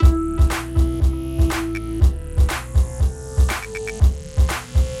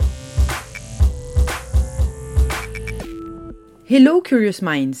Hello, curious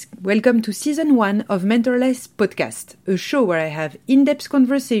minds. Welcome to Season 1 of Mentorless Podcast, a show where I have in-depth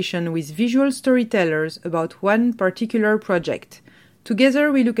conversation with visual storytellers about one particular project.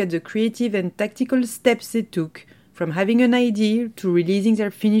 Together, we look at the creative and tactical steps they took from having an idea to releasing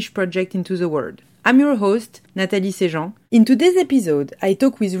their finished project into the world. I'm your host, Nathalie Sejean. In today's episode, I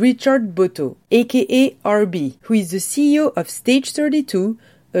talk with Richard Boto, aka RB, who is the CEO of Stage 32,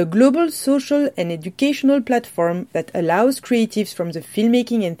 a global social and educational platform that allows creatives from the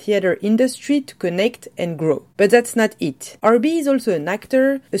filmmaking and theater industry to connect and grow. But that's not it. RB is also an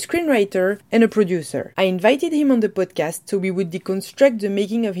actor, a screenwriter, and a producer. I invited him on the podcast so we would deconstruct the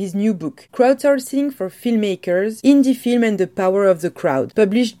making of his new book, Crowdsourcing for Filmmakers, Indie Film and the Power of the Crowd,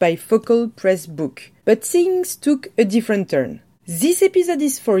 published by Focal Press Book. But things took a different turn. This episode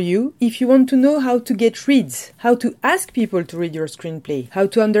is for you if you want to know how to get reads, how to ask people to read your screenplay, how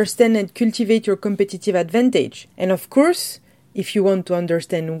to understand and cultivate your competitive advantage, and of course, if you want to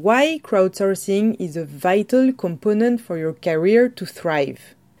understand why crowdsourcing is a vital component for your career to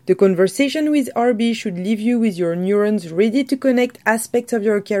thrive. The conversation with RB should leave you with your neurons ready to connect aspects of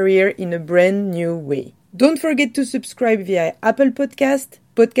your career in a brand new way. Don't forget to subscribe via Apple Podcast,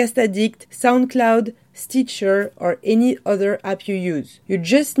 Podcast Addict, SoundCloud, Stitcher, or any other app you use. You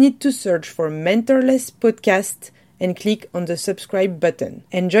just need to search for Mentorless Podcast and click on the subscribe button.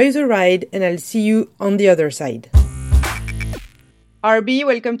 Enjoy the ride, and I'll see you on the other side. RB,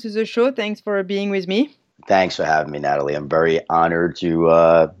 welcome to the show. Thanks for being with me. Thanks for having me, Natalie. I'm very honored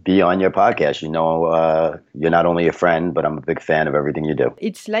to be on your podcast. You know, you're not only a friend, but I'm a big fan of everything you do.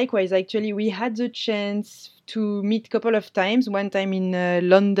 It's likewise. Actually, we had the chance to meet a couple of times. One time in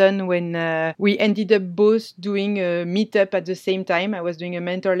London when we ended up both doing a meetup at the same time. I was doing a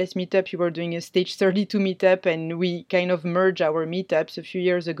Mentorless meetup. You were doing a Stage 32 meetup, and we kind of merged our meetups a few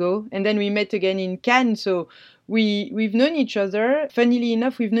years ago. And then we met again in Cannes. So we've known each other. Funnily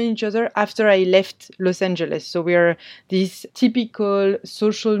enough, we've known each other after I left Los Angeles. So we're these typical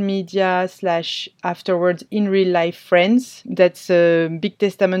social media / afterwards in real life friends. That's a big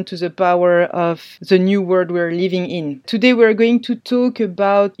testament to the power of the new world we're living in. Today we're going to talk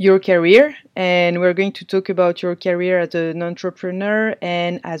about your career, and we're going to talk about your career as an entrepreneur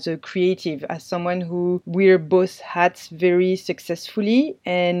and as a creative, as someone who wear both hats very successfully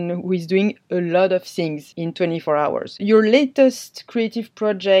and who is doing a lot of things in 24 hours. Your latest creative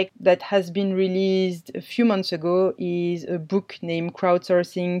project that has been released a few months ago is a book named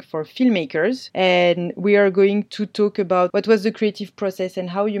Crowdsourcing for Filmmakers. And we are going to talk about what was the creative process and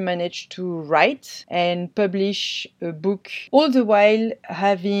how you managed to write and publish a book, all the while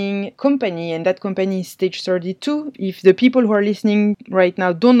having company, and that company is Stage 32. If the people who are listening right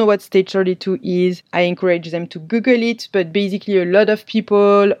now don't know what Stage 32 is, I encourage them to Google it, but basically a lot of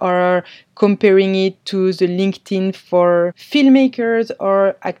people are comparing it to the LinkedIn for filmmakers,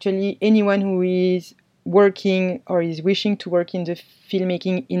 or actually anyone who is working or is wishing to work in the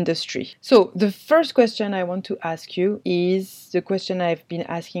filmmaking industry. So the first question I want to ask you is the question I've been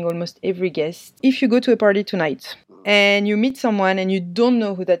asking almost every guest. If you go to a party tonight and you meet someone and you don't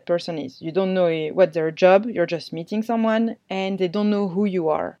know who that person is, you don't know what their job, you're just meeting someone and they don't know who you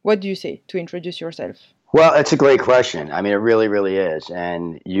are, what do you say to introduce yourself? Well, it's a great question. I mean, it really, really is.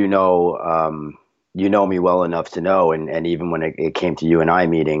 And you know me well enough to know, and even when it came to you and I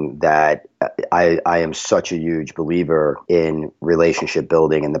meeting, that I am such a huge believer in relationship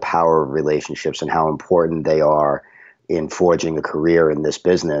building and the power of relationships and how important they are in forging a career in this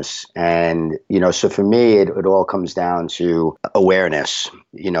business. And, you know, so for me, it all comes down to awareness.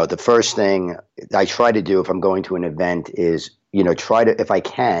 You know, the first thing I try to do if I'm going to an event is, you know, if I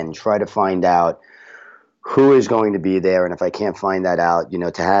can, try to find out who is going to be there. And if I can't find that out, you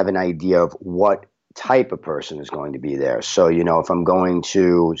know, to have an idea of what type of person is going to be there. So, you know, if I'm going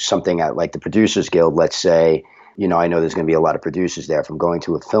to something at like the Producers Guild, let's say, you know, I know there's going to be a lot of producers there. If I'm going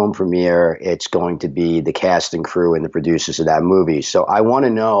to a film premiere, it's going to be the cast and crew and the producers of that movie. So I want to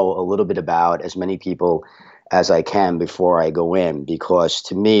know a little bit about as many people as I can before I go in, because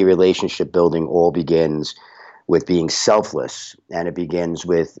to me, relationship building all begins with being selfless, and it begins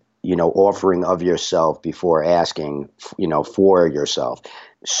with, you know, offering of yourself before asking, you know, for yourself.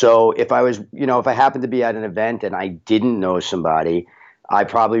 So if I happened to be at an event and I didn't know somebody, I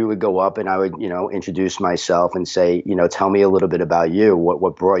probably would go up and I would, you know, introduce myself and say, you know, tell me a little bit about you.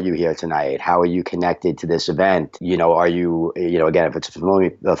 What brought you here tonight? How are you connected to this event? You know, are you, you know, again, if it's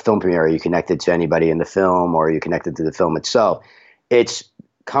a film premiere, are you connected to anybody in the film, or are you connected to the film itself? It's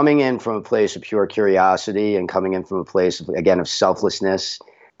coming in from a place of pure curiosity and coming in from a place of, again, of selflessness.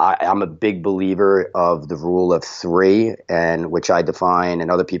 I'm a big believer of the rule of three, and which I define,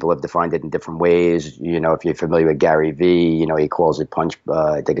 and other people have defined it in different ways. You know, if you're familiar with Gary Vee, you know, he calls it punch.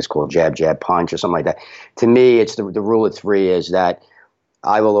 I think it's called jab, jab, punch, or something like that. To me, it's the rule of three is that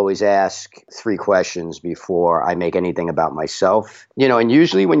I will always ask three questions before I make anything about myself. You know, and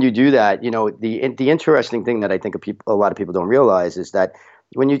usually when you do that, you know, the interesting thing that I think a lot of people don't realize is that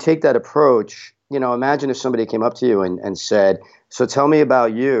when you take that approach, you know, imagine if somebody came up to you and said, so tell me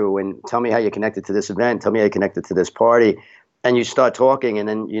about you and tell me how you connected to this event. Tell me how you connected to this party. And you start talking and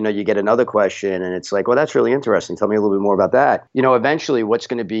then, you know, you get another question and it's like, well, that's really interesting. Tell me a little bit more about that. You know, eventually what's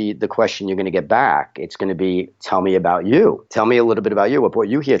going to be the question you're going to get back? It's going to be, tell me about you. Tell me a little bit about you. What brought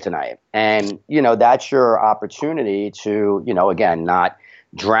you here tonight? And, you know, that's your opportunity to, you know, again, not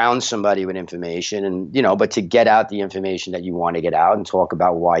drown somebody with information and, you know, but to get out the information that you want to get out and talk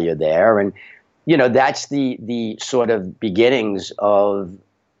about why you're there. And, you know, that's the sort of beginnings of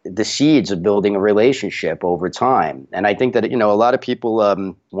the seeds of building a relationship over time. And I think that, you know, a lot of people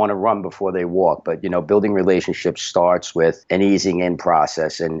want to run before they walk, but, you know, building relationships starts with an easing in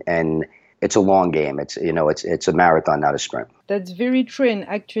process and it's a long game. It's, you know, it's a marathon, not a sprint. That's very true. And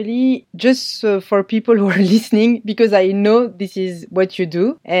actually, just for people who are listening, because I know this is what you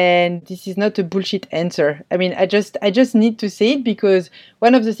do and this is not a bullshit answer. I mean, I just need to say it because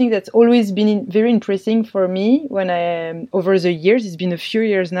one of the things that's always been very interesting for me when I am over the years, it's been a few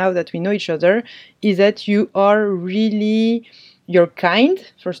years now that we know each other, is that you are really, you're kind,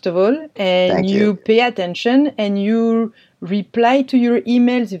 first of all, and Thank you pay attention and you reply to your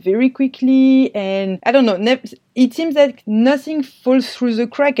emails very quickly. And I don't know, it seems that nothing falls through the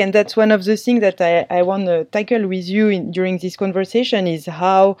crack. And that's one of the things that I want to tackle with you during this conversation is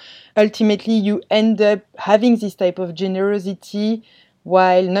how ultimately you end up having this type of generosity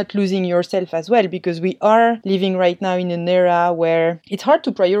while not losing yourself as well, because we are living right now in an era where it's hard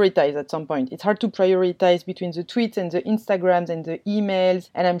to prioritize at some point. It's hard to prioritize between the tweets and the Instagrams and the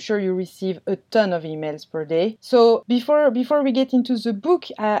emails, and I'm sure you receive a ton of emails per day. So before we get into the book,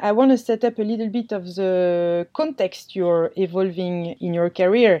 I want to set up a little bit of the context you're evolving in your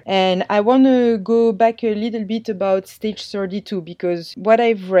career, and I want to go back a little bit about Stage 32, because what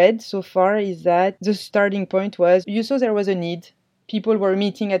I've read so far is that the starting point was you saw there was a need. People were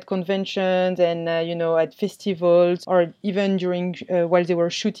meeting at conventions and, at festivals or even during while they were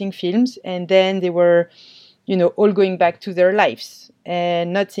shooting films. And then they were, all going back to their lives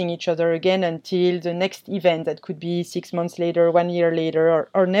and not seeing each other again until the next event that could be 6 months later, 1 year later,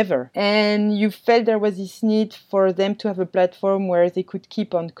 or never. And you felt there was this need for them to have a platform where they could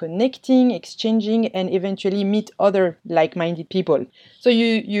keep on connecting, exchanging, and eventually meet other like-minded people. So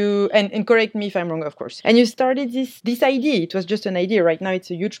you correct me if I'm wrong, of course. And you started this idea. It was just an idea. Right now, it's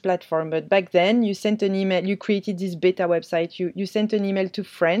a huge platform. But back then, you sent an email. You created this beta website. You sent an email to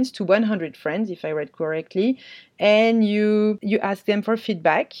friends, to 100 friends, if I read correctly. And you ask them for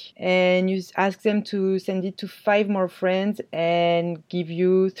feedback and you ask them to send it to 5 more friends and give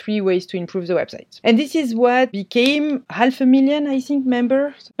you 3 ways to improve the website. And this is what became 500,000, I think,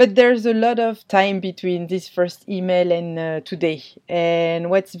 members. But there's a lot of time between this first email and today.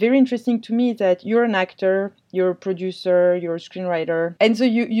 And what's very interesting to me is that you're an actor, you're a producer, you're a screenwriter. And so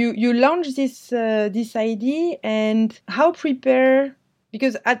you launched this idea, and how prepare.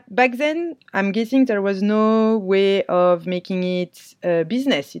 Because back then, I'm guessing there was no way of making it a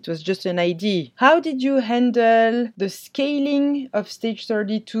business. It was just an idea. How did you handle the scaling of Stage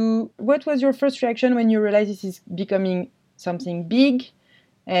 32? What was your first reaction when you realized this is becoming something big?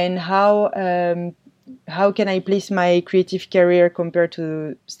 And how can I place my creative career compared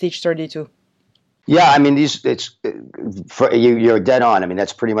to Stage 32? Yeah, I mean, you're dead on. I mean,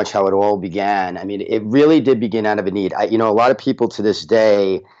 that's pretty much how it all began. I mean, it really did begin out of a need. A lot of people to this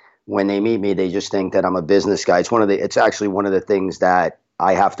day, when they meet me, they just think that I'm a business guy. It's actually one of the things that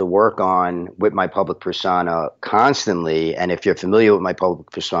I have to work on with my public persona constantly. And if you're familiar with my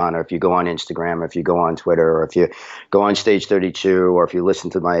public persona, if you go on Instagram, or if you go on Twitter, or if you go on Stage 32, or if you listen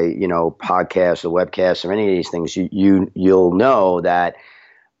to my, podcast or webcast or any of these things, you'll know that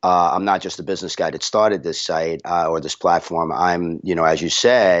I'm not just a business guy that started this site or this platform. I'm, as you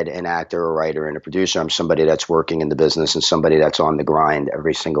said, an actor, a writer, and a producer. I'm somebody that's working in the business and somebody that's on the grind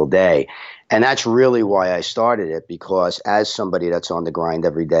every single day. And that's really why I started it, because as somebody that's on the grind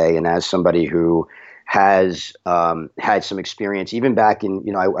every day and as somebody who has had some experience, even back in,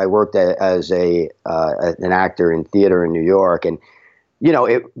 I worked as an actor in theater in New York, and,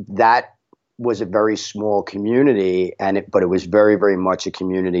 that was a very small community, but it was very, very much a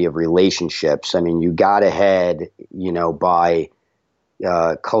community of relationships. I mean, you got ahead, by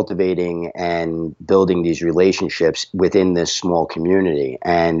cultivating and building these relationships within this small community.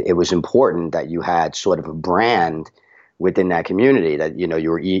 And it was important that you had sort of a brand within that community, that you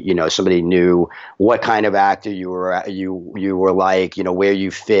were somebody knew what kind of actor you were like, where you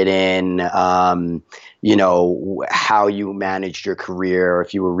fit in, how you managed your career,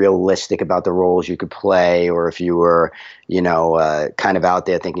 if you were realistic about the roles you could play, or if you were kind of out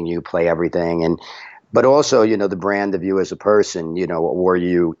there thinking you could play everything. But also, the brand of you as a person, were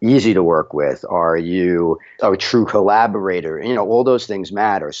you easy to work with? Are you a true collaborator? All those things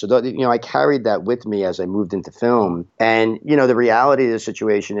matter. So, I carried that with me as I moved into film. And, the reality of the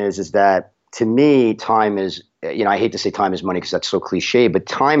situation is that, to me, time is, I hate to say time is money because that's so cliche, but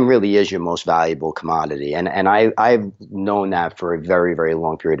time really is your most valuable commodity. And I've known that for a very, very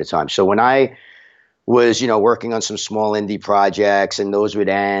long period of time. So when I was, working on some small indie projects, and those would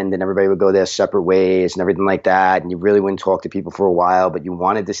end and everybody would go their separate ways and everything like that, and you really wouldn't talk to people for a while, but you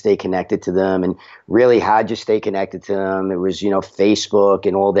wanted to stay connected to them. And really, how'd you stay connected to them? It was, Facebook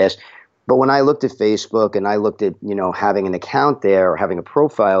and all this. But when I looked at Facebook and I looked at, having an account there or having a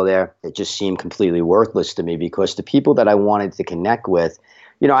profile there, it just seemed completely worthless to me, because the people that I wanted to connect with,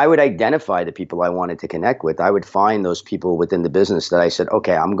 I would identify the people I wanted to connect with. I would find those people within the business that I said,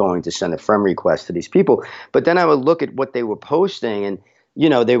 okay, I'm going to send a friend request to these people. But then I would look at what they were posting, and,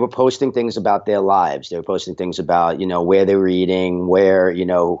 they were posting things about their lives. They were posting things about, where they were eating, where,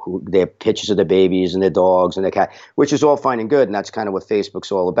 their pictures of their babies and their dogs and their cat, which is all fine and good. And that's kind of what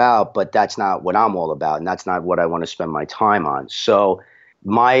Facebook's all about. But that's not what I'm all about. And that's not what I want to spend my time on. So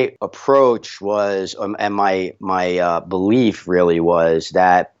my approach was, and my belief really was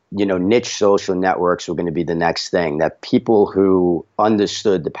that, niche social networks were going to be the next thing, that people who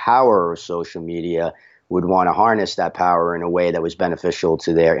understood the power of social media would want to harness that power in a way that was beneficial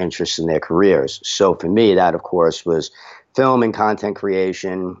to their interests and their careers. So for me, that, of course, was film and content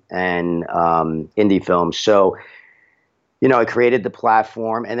creation and indie films. So, I created the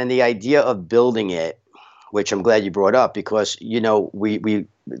platform, and then the idea of building it, which I'm glad you brought up, because, we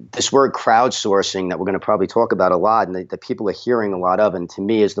this word crowdsourcing that we're going to probably talk about a lot, and that people are hearing a lot of, and to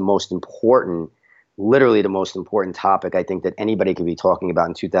me is the most important, literally the most important topic I think that anybody could be talking about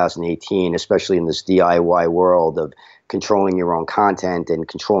in 2018, especially in this DIY world of controlling your own content and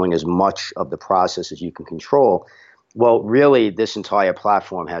controlling as much of the process as you can control. Well, really, this entire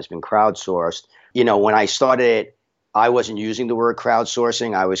platform has been crowdsourced. When I started it, I wasn't using the word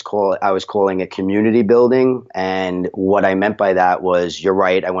crowdsourcing. I was calling it community building. And what I meant by that was, you're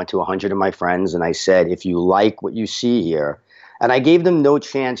right, I went to 100 of my friends and I said, if you like what you see here, and I gave them no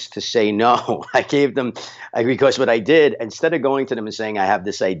chance to say no. Because what I did, instead of going to them and saying, I have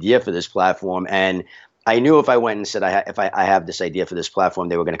this idea for this platform, and I knew if I went and said, I have this idea for this platform,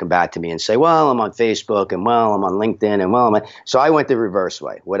 they were going to come back to me and say, well, I'm on Facebook, and well, I'm on LinkedIn, and so I went the reverse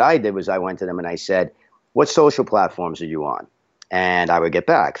way. What I did was I went to them and I said, what social platforms are you on? And I would get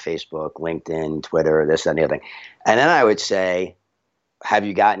back, Facebook, LinkedIn, Twitter, this, that, and the other thing. And then I would say, have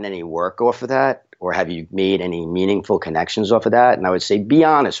you gotten any work off of that? Or have you made any meaningful connections off of that? And I would say, be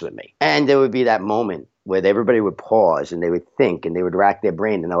honest with me. And there would be that moment where everybody would pause and they would think and they would rack their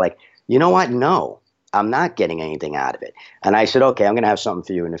brain. And they're like, you know what? No, I'm not getting anything out of it. And I said, okay, I'm going to have something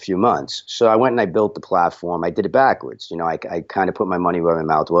for you in a few months. So I went and I built the platform. I did it backwards. I kind of put my money where my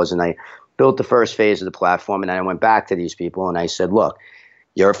mouth was, and I built the first phase of the platform. And then I went back to these people and I said, look,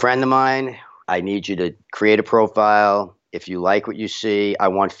 you're a friend of mine. I need you to create a profile. If you like what you see, I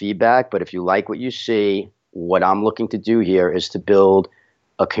want feedback. But if you like what you see, what I'm looking to do here is to build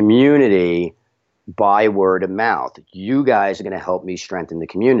a community by word of mouth. You guys are going to help me strengthen the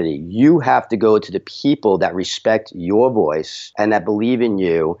community. You have to go to the people that respect your voice and that believe in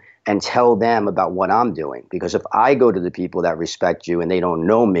you and tell them about what I'm doing. Because if I go to the people that respect you and they don't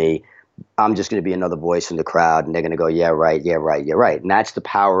know me, I'm just going to be another voice in the crowd, and they're going to go, yeah, right, yeah, right, yeah, right. And that's the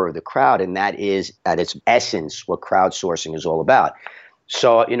power of the crowd. And that is, at its essence, what crowdsourcing is all about.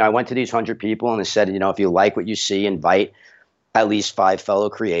 So, I went to these 100 people and I said, if you like what you see, invite at least 5 fellow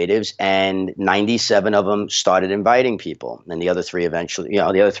creatives, and 97 of them started inviting people. And the other three eventually,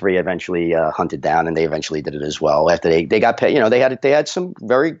 hunted down, and they eventually did it as well. After they got paid, they had some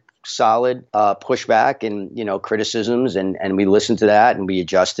very solid pushback and, criticisms, and we listened to that and we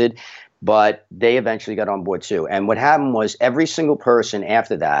adjusted. But they eventually got on board too. And what happened was, every single person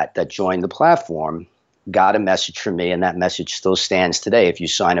after that joined the platform got a message from me, and that message still stands today. If you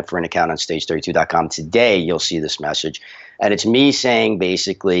sign up for an account on stage32.com today, you'll see this message. And it's me saying,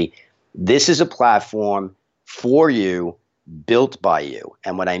 basically, this is a platform for you built by you.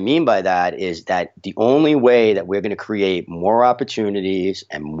 And what I mean by that is that the only way that we're going to create more opportunities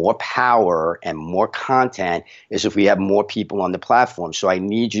and more power and more content is if we have more people on the platform. So I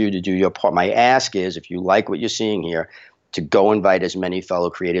need you to do your part. My ask is, if you like what you're seeing here, to go invite as many fellow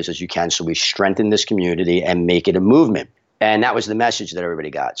creators as you can so we strengthen this community and make it a movement. And that was the message that everybody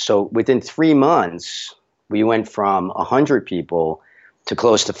got. So within 3 months, we went from 100 people to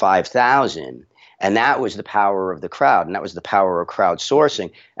close to 5,000. And that was the power of the crowd. And that was the power of crowdsourcing.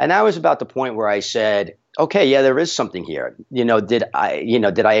 And that was about the point where I said, okay, yeah, there is something here. Did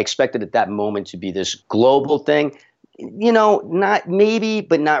I expect it at that moment to be this global thing? Not maybe,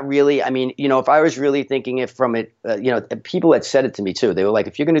 but not really. I mean, if I was really thinking it from it, people had said it to me too. They were like,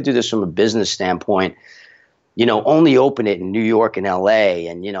 if you're going to do this from a business standpoint, only open it in New York and LA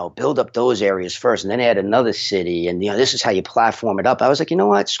and, build up those areas first and then add another city. And, this is how you platform it up. I was like, you know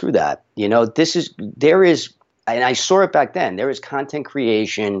what? Screw that. There is, and I saw it back then, there is content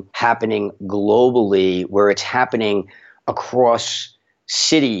creation happening globally where it's happening across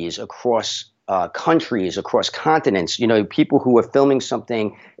cities, across countries, across continents, people who are filming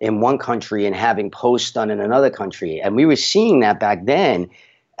something in one country and having posts done in another country. And we were seeing that back then.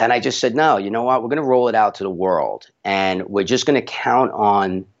 And I just said, no, you know what? We're going to roll it out to the world. And we're just going to count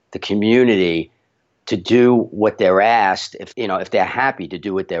on the community to do what they're asked, if they're happy to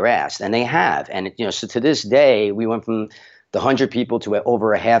do what they're asked. And they have. And, so to this day, we went from the 100 people to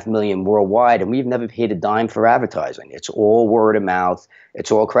over 500,000 worldwide. And we've never paid a dime for advertising. It's all word of mouth.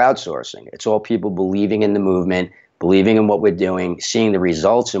 It's all crowdsourcing. It's all people believing in the movement, believing in what we're doing, seeing the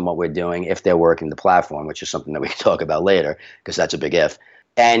results in what we're doing if they're working the platform, which is something that we can talk about later because that's a big if.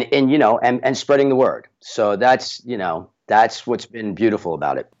 And spreading the word. So that's what's been beautiful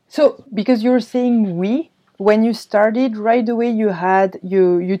about it. So because you're saying when you started right away,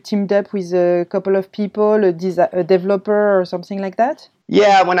 you teamed up with a couple of people, a developer or something like that?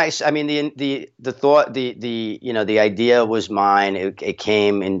 Yeah, the idea was mine. It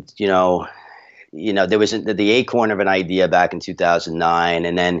came in, there was the acorn of an idea back in 2009.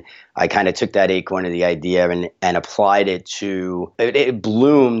 And then I kind of took that acorn of the idea and applied it to, it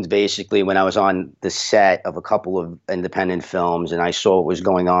bloomed basically when I was on the set of a couple of independent films and I saw what was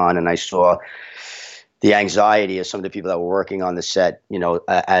going on and I saw the anxiety of some of the people that were working on the set,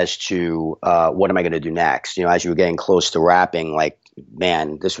 as to what am I going to do next? As you were getting close to wrapping, like,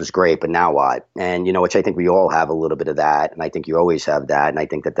 man, this was great, but now what? And, which I think we all have a little bit of that. And I think you always have that. And I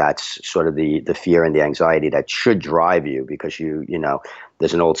think that that's sort of the fear and the anxiety that should drive you because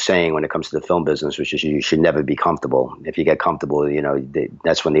there's an old saying when it comes to the film business, which is you should never be comfortable. If you get comfortable,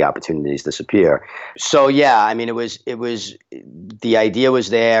 that's when the opportunities disappear. So, yeah, I mean, it was the idea was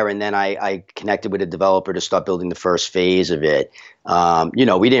there. And then I connected with a developer to start building the first phase of it.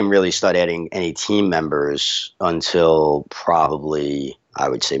 We didn't really start adding any team members until probably, I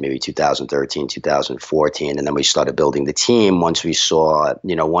would say maybe 2013, 2014. And then we started building the team once we saw,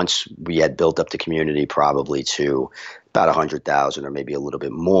 once we had built up the community probably to about 100,000 or maybe a little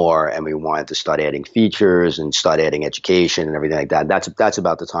bit more. And we wanted to start adding features and start adding education and everything like that. That's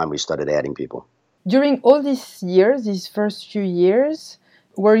about the time we started adding people. During all these first few years,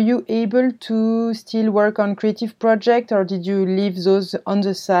 were you able to still work on creative projects or did you leave those on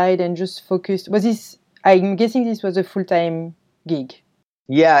the side and just focus? I'm guessing this was a full-time gig.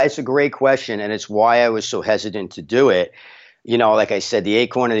 Yeah, it's a great question. And it's why I was so hesitant to do it. Like I said, the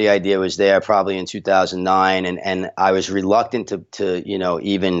acorn of the idea was there probably in 2009. And I was reluctant to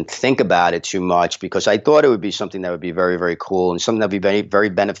even think about it too much because I thought it would be something that would be very, very cool and something that would be very,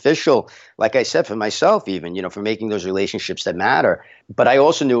 very beneficial. Like I said, for myself, even, for making those relationships that matter. But I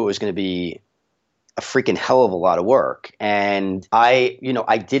also knew it was going to be a freaking hell of a lot of work. And I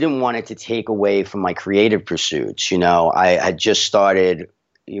didn't want it to take away from my creative pursuits. I had just started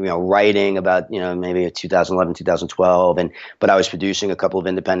writing about, maybe 2011, 2012. But I was producing a couple of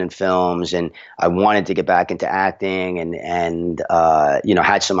independent films and I wanted to get back into acting and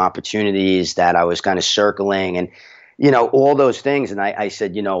had some opportunities that I was kind of circling and, all those things. And I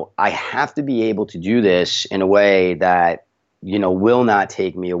said, I have to be able to do this in a way that, will not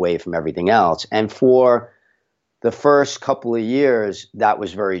take me away from everything else. And for the first couple of years, that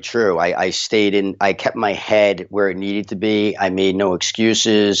was very true. I kept my head where it needed to be. I made no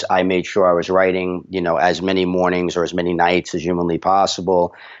excuses. I made sure I was writing, as many mornings or as many nights as humanly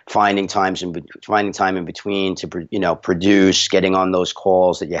possible, finding time in between to, produce, getting on those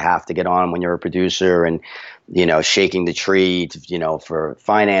calls that you have to get on when you're a producer and, shaking the tree, for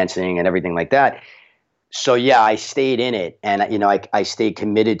financing and everything like that. So, yeah, I stayed in it and, I stayed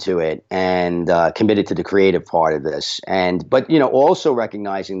committed to it and committed to the creative part of this. But, also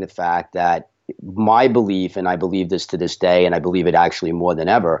recognizing the fact that, my belief, and I believe this to this day, and I believe it actually more than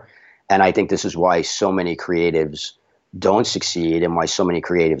ever, and I think this is why so many creatives don't succeed and why so many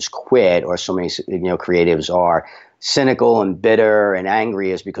creatives quit, or so many creatives are cynical and bitter and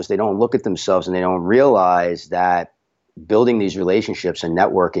angry, is because they don't look at themselves and they don't realize that building these relationships and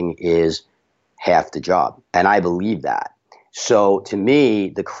networking is half the job. And I believe that. So to me,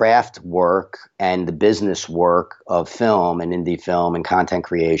 the craft work and the business work of film and indie film and content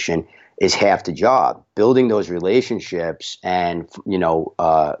creation is half the job. Building those relationships and,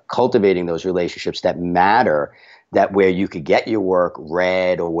 cultivating those relationships that matter, that where you could get your work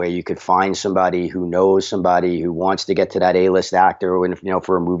read, or where you could find somebody who knows somebody who wants to get to that A-list actor,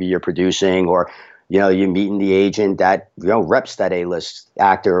 for a movie you're producing, or you're meeting the agent that reps that A-list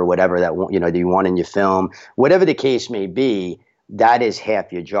actor or whatever that that you want in your film. Whatever the case may be, that is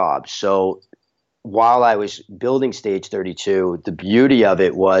half your job. So while I was building Stage 32, the beauty of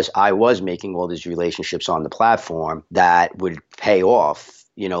it was I was making all these relationships on the platform that would pay off,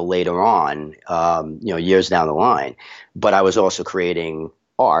 later on, years down the line. But I was also creating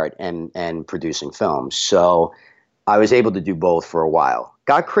art and producing films. So I was able to do both for a while.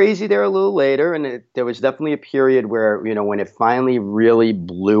 Got crazy there a little later, and there was definitely a period where, when it finally really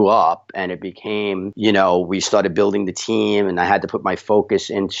blew up and it became, we started building the team, and I had to put my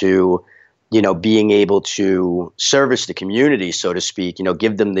focus into, being able to service the community, so to speak,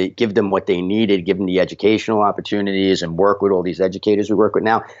 give them what they needed, give them the educational opportunities, and work with all these educators we work with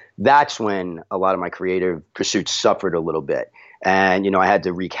now. That's when a lot of my creative pursuits suffered a little bit. And, I had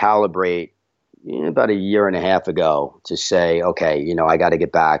to recalibrate about a year and a half ago to say, okay, I got to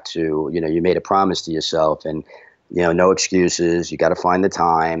get back to, you made a promise to yourself, and, no excuses. You got to find the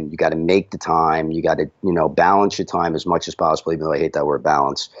time. You got to make the time. You got to, balance your time as much as possible, even though I hate that word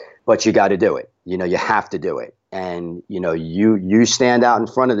balance. But you got to do it. You have to do it. And, you stand out in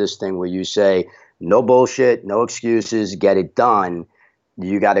front of this thing where you say, no bullshit, no excuses, get it done.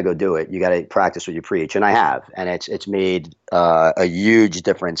 You got to go do it. You got to practice what you preach. And I have. And it's made a huge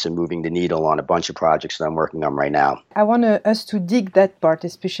difference in moving the needle on a bunch of projects that I'm working on right now. I want us to dig that part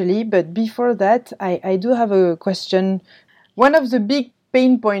especially. But before that, I do have a question. One of the big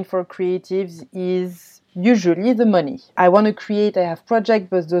pain points for creatives is usually the money. I want to create, I have projects,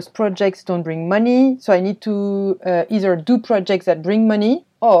 but those projects don't bring money. So I need to either do projects that bring money,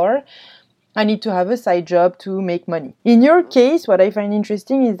 or I need to have a side job to make money. In your case, what I find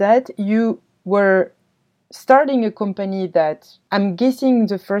interesting is that you were starting a company that I'm guessing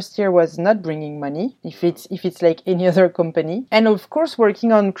the first year was not bringing money, if it's like any other company. And of course,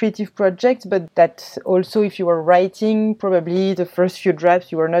 working on creative projects, but that also, if you were writing, probably the first few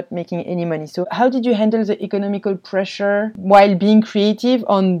drafts, you were not making any money. So how did you handle the economical pressure while being creative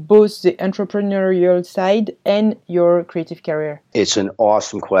on both the entrepreneurial side and your creative career? It's an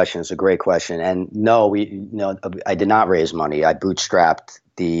awesome question. It's a great question. And no, I did not raise money. I bootstrapped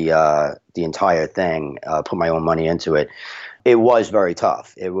the entire thing, put my own money into it. It was very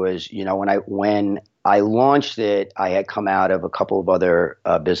tough. It was, when I launched it, I had come out of a couple of other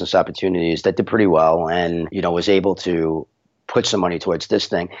business opportunities that did pretty well, and, was able to put some money towards this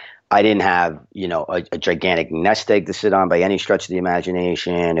thing. I didn't have, a gigantic nest egg to sit on by any stretch of the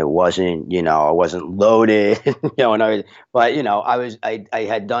imagination. It wasn't, I wasn't loaded, and everything. But, I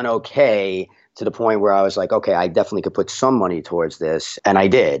had done okay, to the point where I was like, okay, I definitely could put some money towards this. And I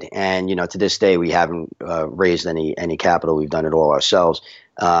did. And, to this day, we haven't raised any capital. We've done it all ourselves,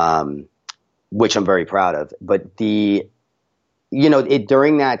 which I'm very proud of. But during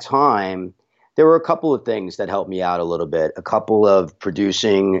that time, there were a couple of things that helped me out a little bit. A couple of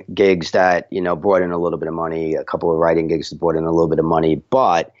producing gigs that, brought in a little bit of money, a couple of writing gigs that brought in a little bit of money.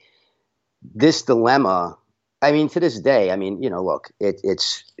 But this dilemma, to this day, look,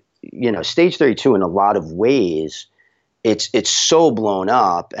 it's Stage 32 in a lot of ways, it's so blown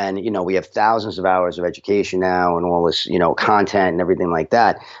up, and we have thousands of hours of education now and all this content and everything like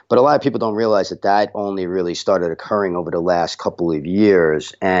that. But a lot of people don't realize that only really started occurring over the last couple of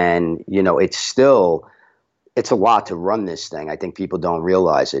years, and it's a lot to run this thing. I think people don't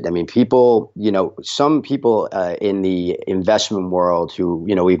realize it. Some people in the investment world who,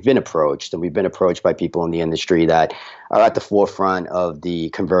 we've been approached by people in the industry that are at the forefront of the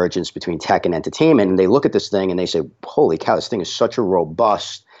convergence between tech and entertainment. And they look at this thing and they say, holy cow, this thing is such a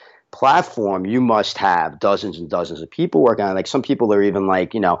robust platform. You must have dozens and dozens of people working on it. Like, some people are even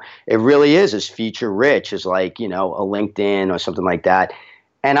like, it really is as feature rich as like, a LinkedIn or something like that.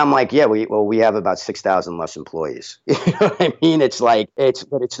 And I'm like, yeah, we have about 6,000 less employees. You know what I mean? But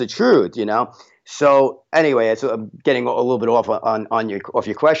it's the truth, So anyway, I'm getting a little bit off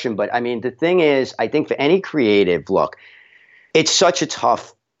your question, but the thing is, I think for any creative, look, it's such a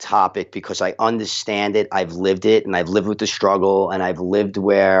tough topic because I understand it. I've lived it, and I've lived with the struggle, and I've lived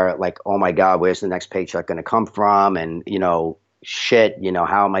where, like, oh my God, where's the next paycheck going to come from? And, shit,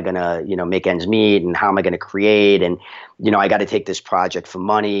 how am I going to, make ends meet, and how am I going to create? And, I got to take this project for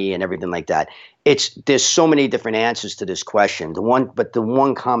money and everything like that. There's so many different answers to this question. The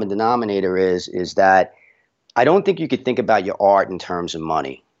one common denominator is that I don't think you could think about your art in terms of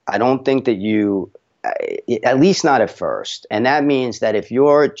money. I don't think that at least not at first. And that means that if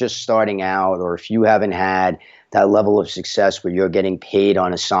you're just starting out, or if you haven't had that level of success where you're getting paid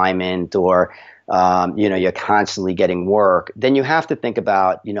on assignment, or, you're constantly getting work, then you have to think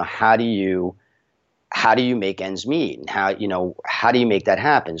about, how do you make ends meet, and how do you make that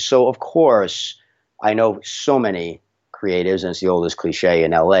happen? So of course, I know so many creatives, and it's the oldest cliche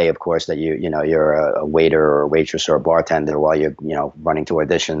in LA, of course, that you're a waiter or a waitress or a bartender while you're running to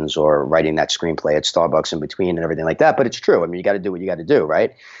auditions or writing that screenplay at Starbucks in between and everything like that. But it's true. I mean, you got to do what you got to do,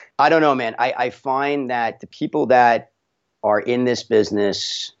 right? I don't know, man. I find that the people that are in this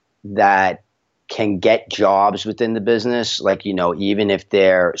business that can get jobs within the business, like, even if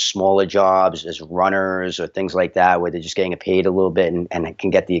they're smaller jobs as runners or things like that, where they're just getting paid a little bit and can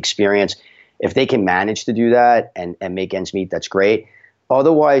get the experience. If they can manage to do that and make ends meet, that's great.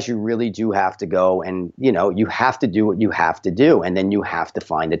 Otherwise, you really do have to go and, you have to do what you have to do. And then you have to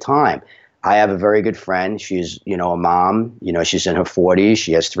find the time. I have a very good friend. She's, a mom, she's in her 40s.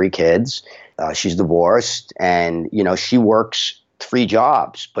 She has 3 kids. She's divorced, and, she works 3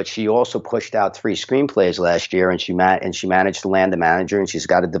 jobs, but she also pushed out 3 screenplays last year, and she managed to land the manager, and she's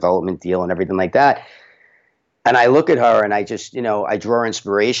got a development deal and everything like that. And I look at her and I just, I draw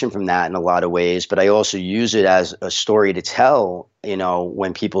inspiration from that in a lot of ways, but I also use it as a story to tell,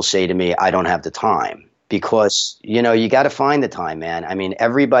 when people say to me, I don't have the time, because, you got to find the time, man. I mean,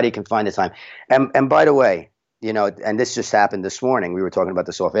 everybody can find the time. And by the way, and this just happened this morning. We were talking about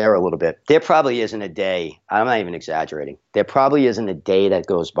this off air a little bit. There probably isn't a day, I'm not even exaggerating, there probably isn't a day that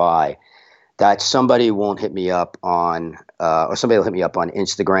goes by that somebody won't hit me up on, or somebody will hit me up on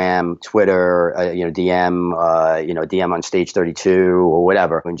Instagram, Twitter, DM, DM on Stage 32 or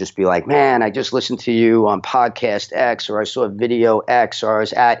whatever, and just be like, man, I just listened to you on podcast X, or I saw video X, or I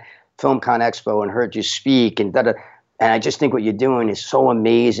was at FilmCon Expo and heard you speak, and da-da. And I just think what you're doing is so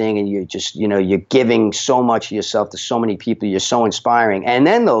amazing, and you're just, you're giving so much of yourself to so many people. You're so inspiring. And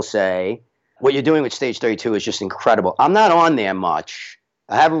then they'll say, what you're doing with Stage 32 is just incredible. I'm not on there much.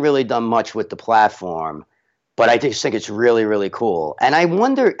 I haven't really done much with the platform, but I just think it's really, really cool. And I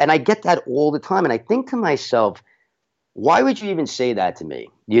wonder, and I get that all the time, and I think to myself, why would you even say that to me?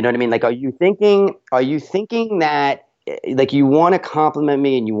 You know what I mean? Like, are you thinking that, like, you want to compliment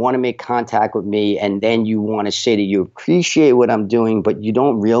me and you want to make contact with me, and then you want to say that you appreciate what I'm doing, but you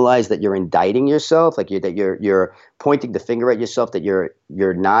don't realize that you're indicting yourself, like you're pointing the finger at yourself, that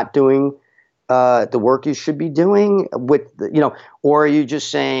you're not doing the work you should be doing with, or are you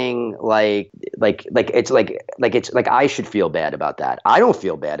just saying like it's like I should feel bad about that? I don't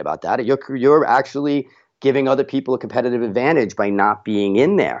feel bad about that. You're actually giving other people a competitive advantage by not being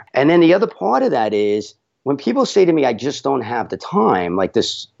in there. And then the other part of that is when people say to me, I just don't have the time, like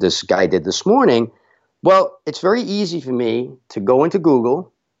this guy did this morning. Well, it's very easy for me to go into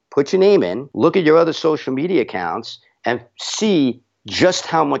Google, put your name in, look at your other social media accounts, and see just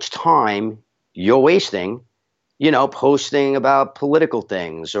how much time you're wasting, posting about political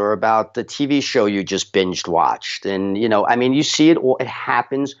things or about the TV show you just binged watched. And, I mean, you see it all, it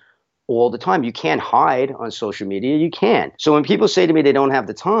happens all the time. You can't hide on social media. You can't. So when people say to me they don't have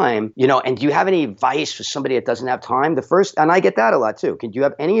the time, and do you have any advice for somebody that doesn't have time? And I get that a lot too. Do you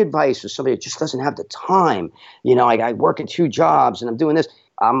have any advice for somebody that just doesn't have the time? I work in 2 jobs and I'm doing this.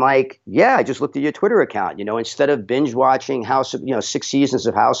 I'm like, yeah, I just looked at your Twitter account. Instead of binge watching 6 seasons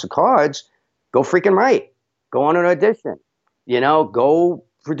of House of Cards, go freaking write. Go on an audition. Go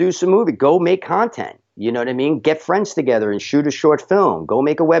produce a movie. Go make content. You know what I mean? Get friends together and shoot a short film. Go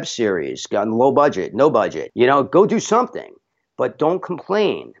make a web series on low budget, no budget. Go do something, but don't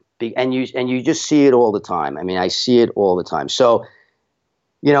complain. And you just see it all the time. I mean, I see it all the time. So,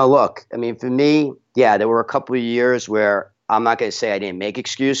 look, I mean, for me, yeah, there were a couple of years where I'm not going to say I didn't make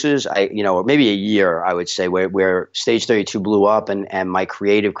excuses. Or maybe a year, I would say, where Stage 32 blew up and my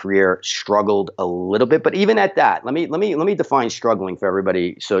creative career struggled a little bit. But even at that, let me define struggling for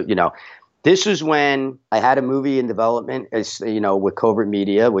everybody. So, this is when I had a movie in development, with Covert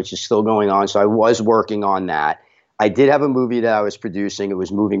Media, which is still going on. So I was working on that. I did have a movie that I was producing. It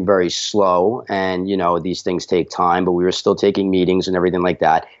was moving very slow, and these things take time, but we were still taking meetings and everything like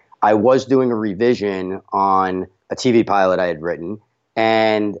that. I was doing a revision on a TV pilot I had written,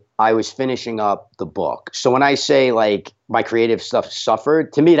 and I was finishing up the book. So when I say like my creative stuff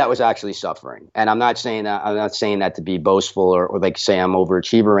suffered, to me that was actually suffering. And I'm not saying that to be boastful or like say I'm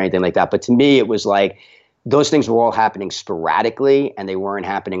overachiever or anything like that. But to me, it was like those things were all happening sporadically, and they weren't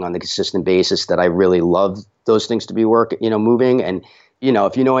happening on the consistent basis that I really love those things to be moving. And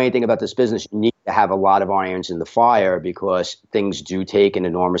if you know anything about this business, you need to have a lot of irons in the fire because things do take an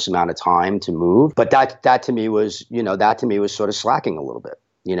enormous amount of time to move. But that to me was, sort of slacking a little bit.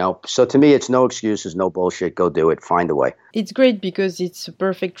 So to me, it's no excuses, no bullshit. Go do it. Find a way. It's great because it's a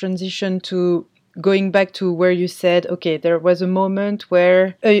perfect transition to going back to where you said, okay, there was a moment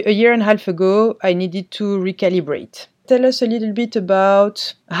where a year and a half ago, I needed to recalibrate. Tell us a little bit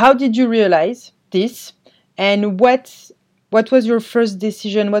about how did you realize this and what was your first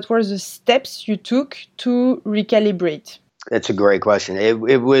decision? What were the steps you took to recalibrate? That's a great question.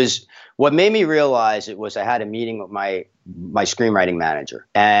 It was what made me realize it was I had a meeting with my screenwriting manager,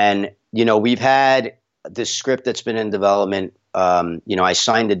 and we've had this script that's been in development. I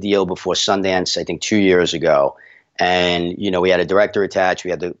signed a deal before Sundance, I think 2 years ago, and we had a director attached.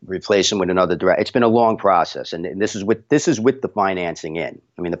 We had to replace him with another director. It's been a long process, and this is with the financing in.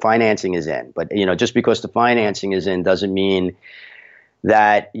 I mean, the financing is in, but just because the financing is in doesn't mean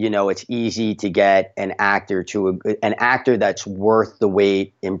that it's easy to get an actor that's worth the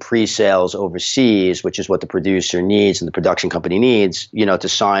wait in pre-sales overseas, which is what the producer needs and the production company needs, to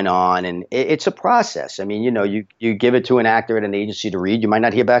sign on. And it's a process. I mean, you give it to an actor at an agency to read, you might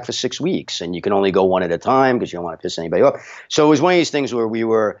not hear back for 6 weeks, and you can only go one at a time because you don't want to piss anybody off. So it was one of these things where we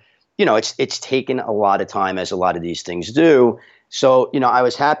were, it's taken a lot of time, as a lot of these things do. So I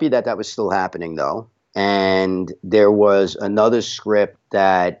was happy that was still happening though. And there was another script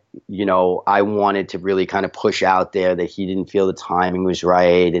that, I wanted to really kind of push out there that he didn't feel the timing was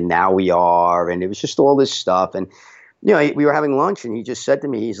right. And now we are. And it was just all this stuff. And, we were having lunch and he just said to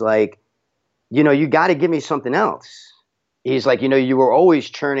me, he's like, you got to give me something else. He's like, you were always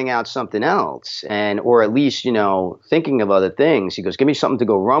churning out something else or at least, thinking of other things. He goes, give me something to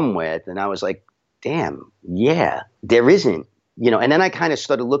go run with. And I was like, damn, yeah, there isn't, and then I kind of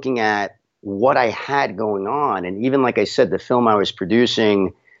started looking at what I had going on. And even like I said, the film I was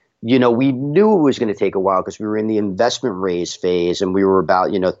producing, we knew it was going to take a while because we were in the investment raise phase and we were about,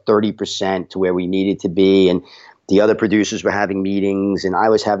 30% to where we needed to be. And the other producers were having meetings and I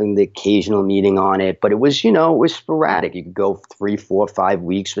was having the occasional meeting on it. But it was, it was sporadic. You could go 3, 4, 5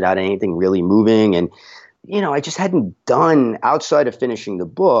 weeks without anything really moving. And, I just hadn't done, outside of finishing the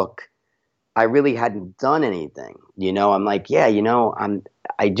book, I really hadn't done anything. I'm like, yeah,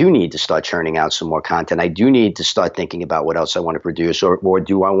 I do need to start churning out some more content. I do need to start thinking about what else I want to produce, or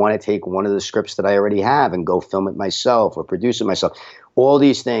do I want to take one of the scripts that I already have and go film it myself or produce it myself? All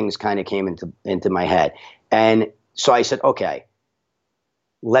these things kind of came into my head. And so I said, okay,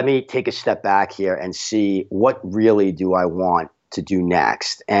 let me take a step back here and see what really do I want to do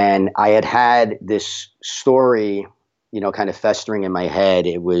next. And I had this story, kind of festering in my head.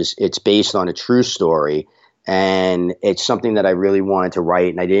 It's based on a true story. And it's something that I really wanted to write.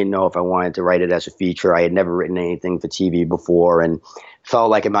 And I didn't know if I wanted to write it as a feature. I had never written anything for TV before and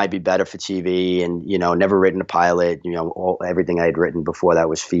felt like it might be better for TV and, never written a pilot, everything I had written before that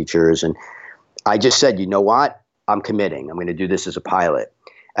was features. And I just said, you know what? I'm committing. I'm going to do this as a pilot.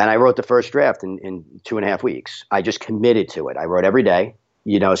 And I wrote the first draft in 2.5 weeks. I just committed to it. I wrote every day.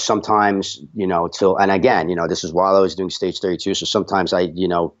 Sometimes, and again, this is while I was doing Stage 32. So sometimes I,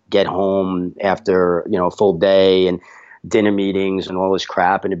 get home after, a full day and dinner meetings and all this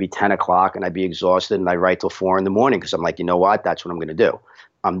crap, and it'd be 10 o'clock and I'd be exhausted and I'd write till 4 a.m. because I'm like, you know what, that's what I'm going to do.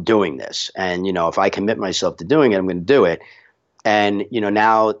 I'm doing this. And, if I commit myself to doing it, I'm going to do it. And,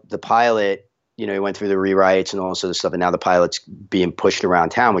 now the pilot, he went through the rewrites and all this other stuff, and now the pilot's being pushed around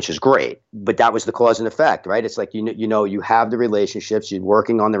town, which is great. But that was the cause and effect, right? It's like, you have the relationships, you're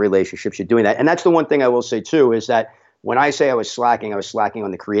working on the relationships, you're doing that. And that's the one thing I will say too, is that when I say I was slacking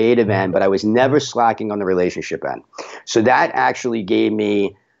on the creative end, but I was never slacking on the relationship end. So that actually gave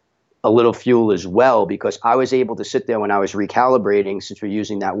me a little fuel as well, because I was able to sit there when I was recalibrating, since we're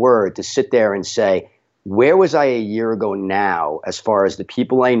using that word, to sit there and say, where was I a year ago now, as far as the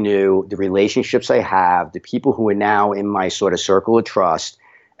people I knew, the relationships I have, the people who are now in my sort of circle of trust,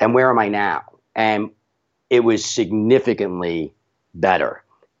 and where am I now? And it was significantly better.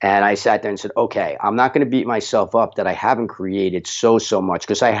 And I sat there and said, okay, I'm not going to beat myself up that I haven't created so much,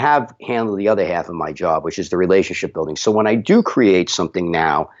 because I have handled the other half of my job, which is the relationship building. So when I do create something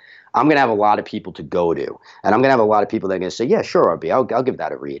now, I'm going to have a lot of people to go to. And I'm going to have a lot of people that are going to say, yeah, sure, RB, I'll give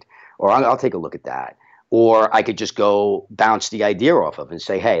that a read. Or I'll take a look at that. or I could just go bounce the idea off of and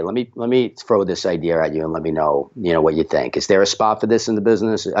say, hey, let me throw this idea at you and let me know, what you think. Is there a spot for this in the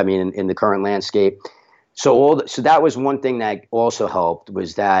business? I mean, in the current landscape. So that was one thing that also helped,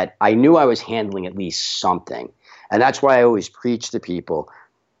 was that I knew I was handling at least something. And that's why I always preach to people,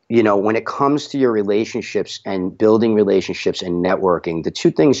 when it comes to your relationships and building relationships and networking, the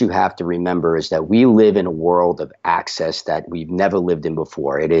two things you have to remember is that we live in a world of access that we've never lived in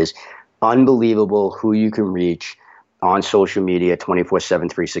before. It is unbelievable who you can reach on social media 24/7,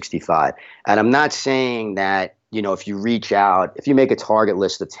 365. And I'm not saying that, if you reach out, if you make a target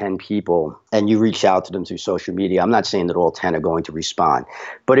list of 10 people and you reach out to them through social media, I'm not saying that all 10 are going to respond.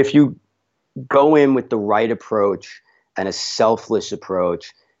 But if you go in with the right approach and a selfless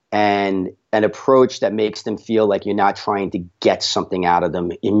approach and an approach that makes them feel like you're not trying to get something out of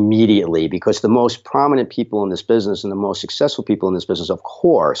them immediately, because the most prominent people in this business and the most successful people in this business, of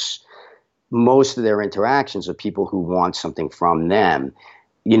course, most of their interactions are people who want something from them.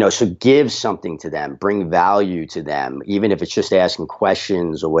 So give something to them, bring value to them, even if it's just asking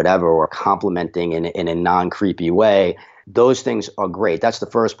questions or whatever, or complimenting in a non-creepy way. Those things are great. That's the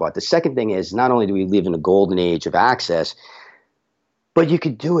first part. The second thing is, not only do we live in a golden age of access, but you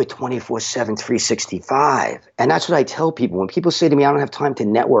could do it 24/7, 365. And that's what I tell people. When people say to me, I don't have time to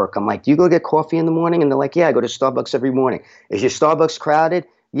network, I'm like, do you go get coffee in the morning? And they're like, yeah, I go to Starbucks every morning. Is your Starbucks crowded?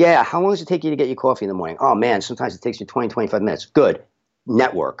 Yeah. How long does it take you to get your coffee in the morning? Oh, man, sometimes it takes you 20, 25 minutes. Good.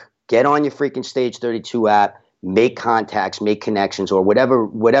 Network. Get on your freaking Stage 32 app, make contacts, make connections, or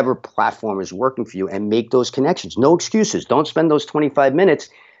whatever platform is working for you, and make those connections. No excuses. Don't spend those 25 minutes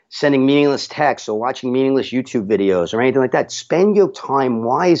sending meaningless texts or watching meaningless YouTube videos or anything like that. Spend your time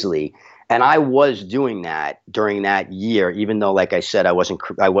wisely. And I was doing that during that year, even though, like I said, I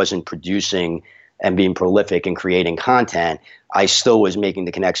wasn't producing and being prolific and creating content. I still was making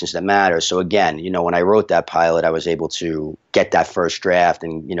the connections that matter. So again, when I wrote that pilot, I was able to get that first draft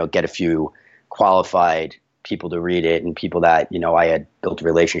and, get a few qualified people to read it, and people that, I had built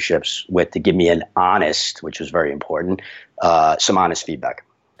relationships with to give me an honest, which was very important, some honest feedback.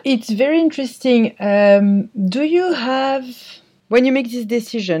 It's very interesting. Do you have, when you make this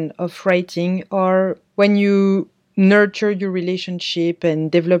decision of writing, or when you nurture your relationship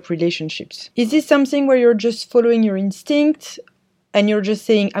and develop relationships, is this something where you're just following your instinct and you're just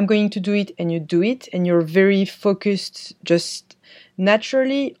saying, I'm going to do it, and you do it, and you're very focused just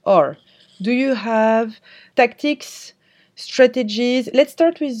naturally? Or do you have tactics, strategies? Let's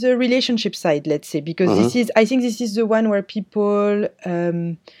start with the relationship side, let's say, because I think this is the one where people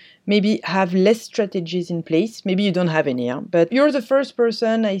maybe have less strategies in place. Maybe you don't have any, but you're the first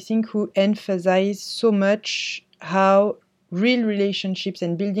person, I think, who emphasizes so much how real relationships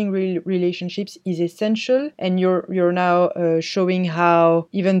and building real relationships is essential. And you're now showing how,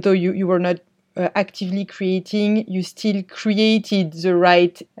 even though you were not actively creating, you still created the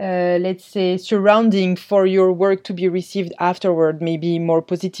right, let's say, surrounding for your work to be received afterward, maybe more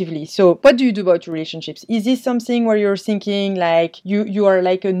positively. So what do you do about your relationships? Is this something where you're thinking like you are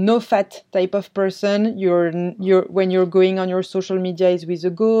like a no fat type of person? You're when you're going on your social media is with a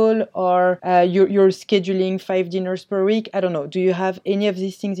goal, or you're scheduling 5 dinners per week? I don't know. Do you have any of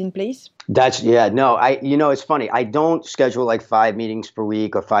these things in place? It's funny. I don't schedule like 5 meetings per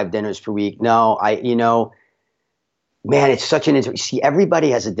week or 5 dinners per week. No, man, it's such see, everybody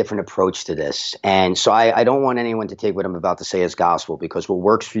has a different approach to this. And so I don't want anyone to take what I'm about to say as gospel, because what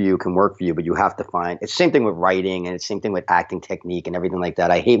works for you can work for you, but you have to find, it's the same thing with writing, and it's the same thing with acting technique and everything like that.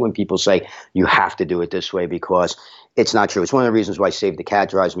 I hate when people say you have to do it this way, because it's not true. It's one of the reasons why Save the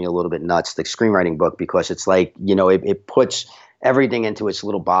Cat drives me a little bit nuts, the screenwriting book, because it's like, it puts everything into its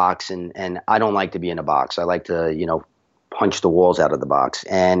little box, and I don't like to be in a box. I like to, punch the walls out of the box.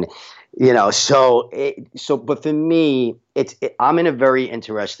 And, but for me, I'm in a very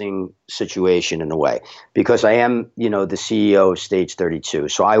interesting situation in a way, because I am, the CEO of Stage 32.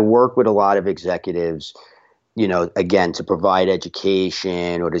 So I work with a lot of executives, again, to provide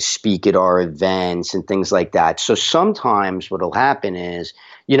education or to speak at our events and things like that. So sometimes what'll happen is,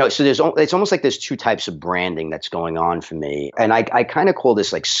 it's almost like there's 2 types of branding that's going on for me. And I kind of call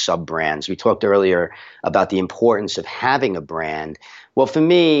this like sub-brands. We talked earlier about the importance of having a brand. Well, for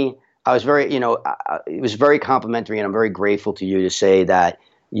me, I was very, it was very complimentary, and I'm very grateful to you to say that,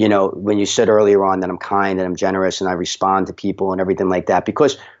 when you said earlier on that I'm kind and I'm generous and I respond to people and everything like that,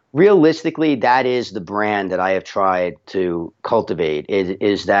 because realistically, that is the brand that I have tried to cultivate,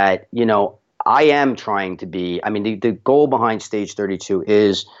 is that, I am trying to be, the goal behind Stage 32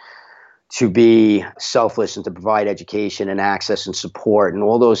 is to be selfless and to provide education and access and support and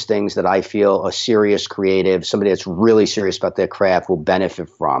all those things that I feel a serious creative, somebody that's really serious about their craft will benefit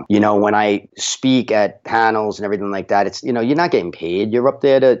from. When I speak at panels and everything like that, it's, you're not getting paid. You're up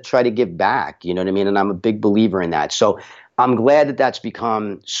there to try to give back. You know what I mean? And I'm a big believer in that. So I'm glad that that's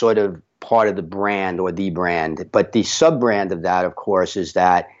become sort of part of the brand or the brand. But the sub-brand of that, of course, is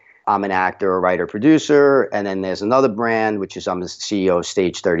that I'm an actor, a writer, producer, and then there's another brand, which is I'm the CEO of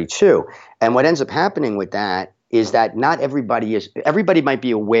Stage 32. And what ends up happening with that is that not everybody might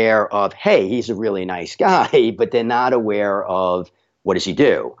be aware of, hey, he's a really nice guy, but they're not aware of what does he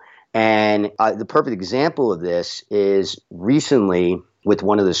do. And the perfect example of this is recently with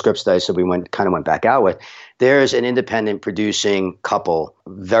one of the scripts that I said we went back out with. There's an independent producing couple,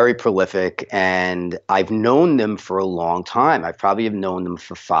 very prolific, and I've known them for a long time. I probably have known them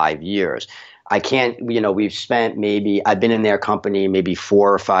for 5 years. I've been in their company maybe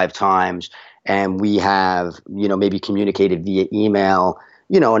 4 or 5 times, and we have, maybe communicated via email,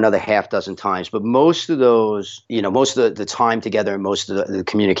 another half dozen times. But most of those, most of the time together, and most of the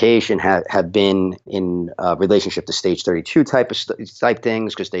communication have been in relationship to Stage 32 type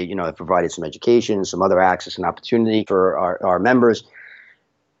things, because they, have provided some education, some other access and opportunity for our members.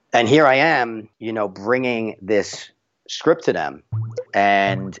 And here I am, bringing this script to them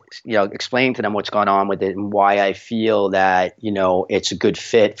and, explaining to them what's going on with it and why I feel that, it's a good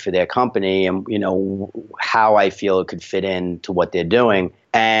fit for their company and, how I feel it could fit into what they're doing.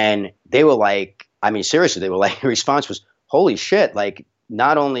 And they were like, seriously, the response was, holy shit, like,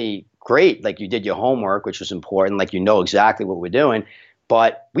 not only great, like you did your homework, which was important, like, exactly what we're doing,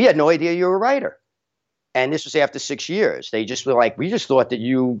 but we had no idea you were a writer. And this was after 6 years. They just were like, we just thought that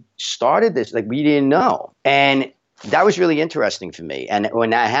you started this, like, we didn't know. And that was really interesting for me. And when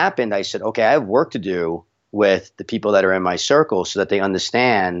that happened, I said, okay, I have work to do with the people that are in my circle so that they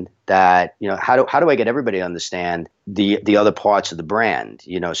understand that, how do I get everybody to understand the other parts of the brand,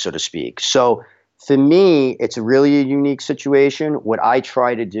 so to speak. So for me, it's really a unique situation. What I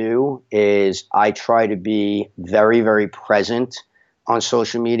try to do is I try to be very, very present on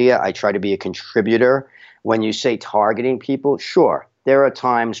social media. I try to be a contributor. When you say targeting people, sure. There are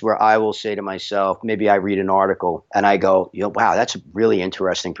times where I will say to myself, maybe I read an article and I go, wow, that's a really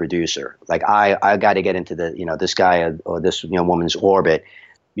interesting producer. Like I got to get into this guy or this woman's orbit.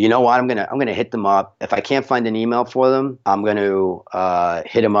 You know what? I'm gonna hit them up. If I can't find an email for them, I'm going to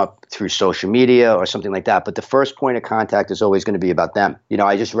hit them up through social media or something like that. But the first point of contact is always going to be about them.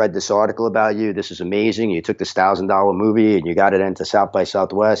 I just read this article about you. This is amazing. You took this $1,000 movie and you got it into South by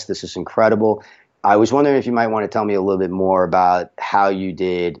Southwest. This is incredible. I was wondering if you might want to tell me a little bit more about how you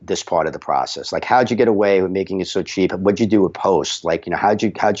did this part of the process. Like, how'd you get away with making it so cheap? What'd you do with post? Like, how'd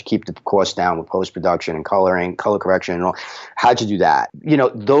you keep the cost down with post production and coloring, color correction and all? How'd you do that?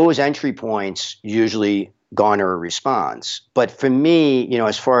 Those entry points usually garner a response. But for me,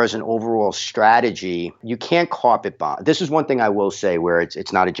 as far as an overall strategy, you can't carpet bomb. This is one thing I will say where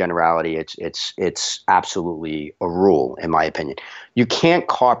it's not a generality. It's absolutely a rule, in my opinion. You can't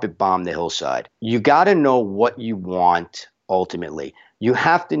carpet bomb the hillside. You got to know what you want ultimately. You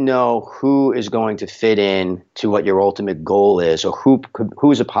have to know who is going to fit in to what your ultimate goal is, or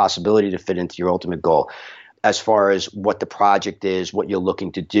who's a possibility to fit into your ultimate goal. As far as what the project is, what you're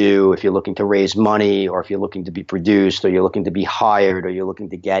looking to do, if you're looking to raise money, or if you're looking to be produced, or you're looking to be hired, or you're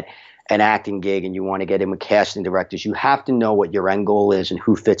looking to get an acting gig and you want to get in with casting directors, you have to know what your end goal is and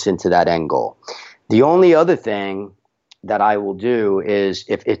who fits into that end goal. The only other thing that I will do is,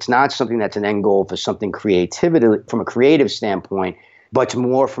 if it's not something that's an end goal for something from a creative standpoint, but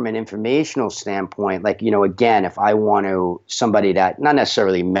more from an informational standpoint, like, again, if I want somebody that, not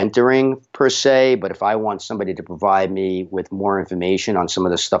necessarily mentoring per se, but if I want somebody to provide me with more information on some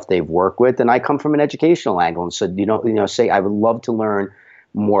of the stuff they've worked with, then I come from an educational angle and said, say, I would love to learn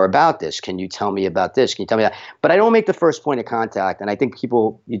more about this. Can you tell me about this? Can you tell me that? But I don't make the first point of contact. And I think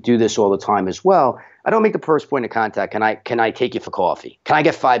you do this all the time as well. I don't make the first point of contact. Can I take you for coffee? Can I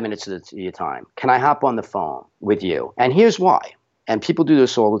get 5 minutes of your time? Can I hop on the phone with you? And here's why. And people do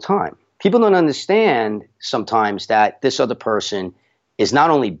this all the time. People don't understand sometimes that this other person is not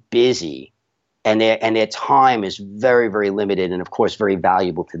only busy and their time is very, very limited and, of course, very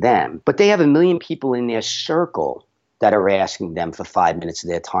valuable to them, but they have 1 million people in their circle that are asking them for 5 minutes of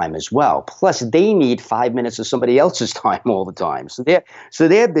their time as well. Plus, they need 5 minutes of somebody else's time all the time. So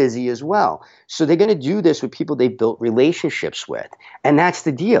they're busy as well. So they're going to do this with people they've built relationships with. And that's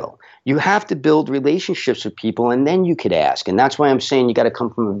the deal. You have to build relationships with people, and then you could ask. And that's why I'm saying you got to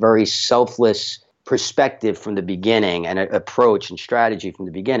come from a very selfless perspective from the beginning, and an approach and strategy from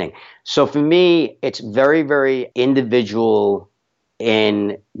the beginning. So for me, it's very, very individual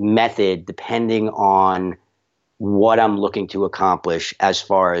in method depending on what I'm looking to accomplish as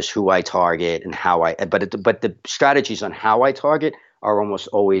far as who I target and how but the strategies on how I target are almost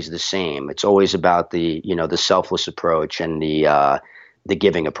always the same. It's always about the selfless approach and the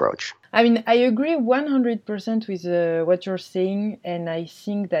giving approach. I mean, I agree 100% with what you're saying, and I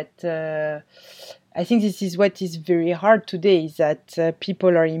think that this is what is very hard today, is that people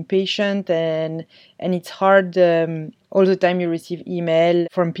are impatient, and it's hard. All the time you receive email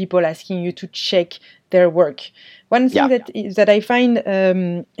from people asking you to check their work. One thing that I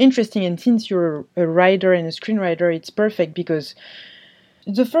find interesting, and since you're a writer and a screenwriter, it's perfect, because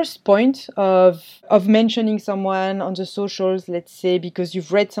the first point of mentioning someone on the socials, let's say, because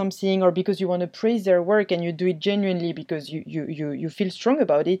you've read something or because you want to praise their work and you do it genuinely because you feel strong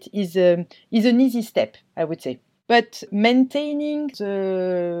about it, is an easy step, I would say. But maintaining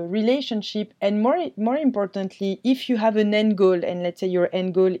the relationship, and more importantly, if you have an end goal, and let's say your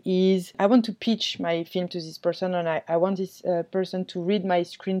end goal is, I want to pitch my film to this person, and I want this person to read my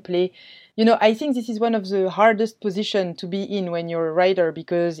screenplay. I think this is one of the hardest positions to be in when you're a writer,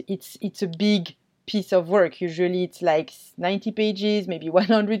 because it's a big piece of work. Usually it's like 90 pages, maybe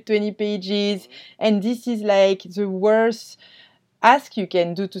 120 pages. And this is like the worst ask you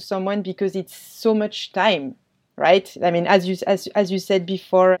can do to someone, because it's so much time. Right? I mean, as you said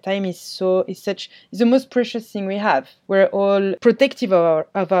before, time is the most precious thing we have. We're all protective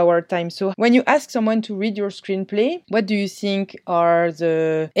of our time. So when you ask someone to read your screenplay, what do you think are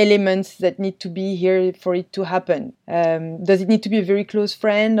the elements that need to be here for it to happen? Does it need to be a very close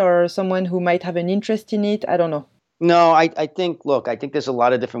friend or someone who might have an interest in it? I don't know. No, I think there's a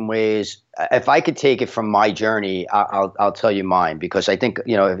lot of different ways. If I could take it from my journey, I'll tell you mine, because I think,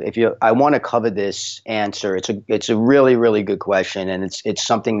 I want to cover this answer. It's a really, really good question. And it's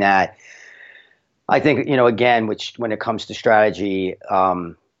something that I think, again, which when it comes to strategy,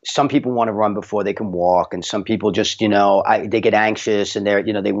 some people want to run before they can walk, and some people just, they get anxious and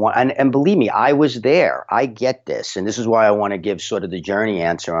they want, and believe me, I was there. I get this. And this is why I want to give sort of the journey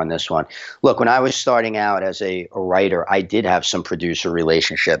answer on this one. Look, when I was starting out as a writer, I did have some producer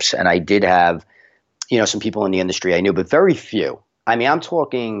relationships, and I did have, some people in the industry I knew, but very few. I mean, I'm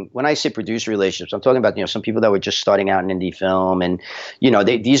talking, when I say producer relationships, I'm talking about, some people that were just starting out in indie film, and,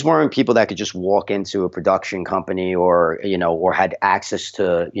 these weren't people that could just walk into a production company or had access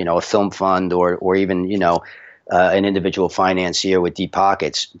to, a film fund or even, an individual financier with deep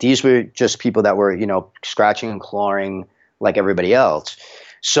pockets. These were just people that were, scratching and clawing like everybody else.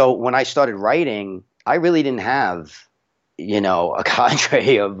 So when I started writing, I really didn't have, a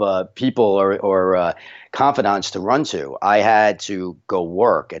cadre of people or confidants to run to. I had to go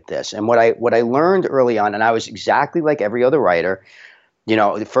work at this. And what I learned early on, and I was exactly like every other writer,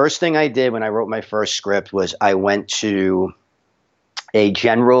 the first thing I did when I wrote my first script was I went to a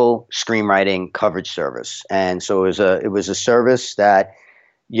general screenwriting coverage service. And so it was a service that,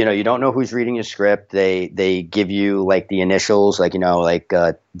 you don't know who's reading your script. They give you like the initials, like,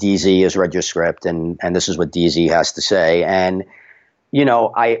 DZ has read your script, and this is what DZ has to say. And,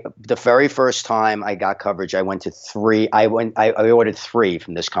 the very first time I got coverage, I went to three. I ordered three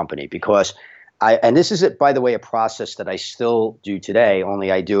from this company, because and this is, by the way, a process that I still do today,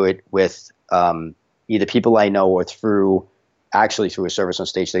 only I do it with either people I know or through a service on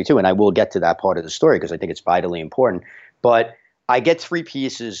Stage 32. And I will get to that part of the story because I think it's vitally important. But I get three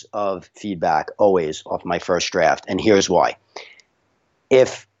pieces of feedback always off my first draft. And here's why.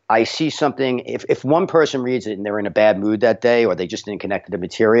 If I see something, if one person reads it and they're in a bad mood that day, or they just didn't connect to the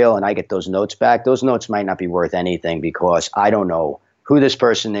material, and I get those notes back, those notes might not be worth anything, because I don't know who this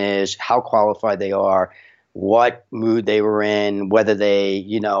person is, how qualified they are, what mood they were in, whether they,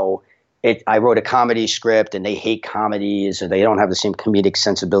 I wrote a comedy script and they hate comedies, or they don't have the same comedic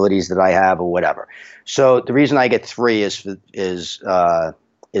sensibilities that I have, or whatever. So the reason I get three is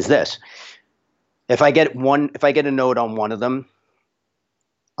this. If I get a note on one of them,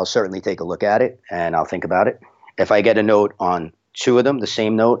 I'll certainly take a look at it and I'll think about it. If I get a note on two of them, the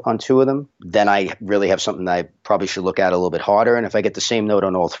same note on two of them, then I really have something that I probably should look at a little bit harder. And if I get the same note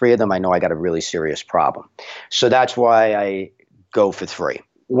on all three of them, I know I got a really serious problem. So that's why I go for three.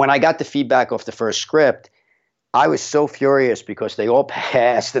 When I got the feedback off the first script, I was so furious because they all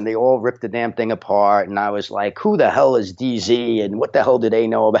passed and they all ripped the damn thing apart. And I was like, who the hell is DZ? And what the hell do they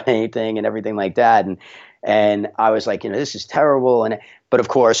know about anything and everything like that? And I was like, this is terrible. But of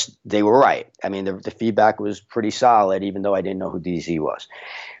course, they were right. I mean, the feedback was pretty solid, even though I didn't know who DZ was.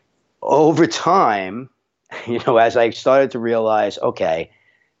 Over time, as I started to realize, okay,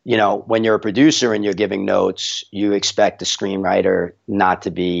 when you're a producer and you're giving notes, you expect the screenwriter not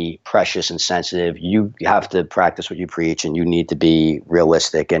to be precious and sensitive. You have to practice what you preach, and you need to be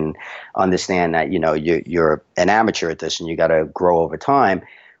realistic and understand that, you're an amateur at this and you got to grow over time.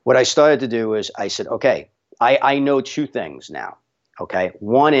 What I started to do is I said, okay, I know two things now. Okay.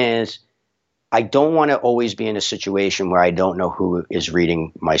 One is I don't want to always be in a situation where I don't know who is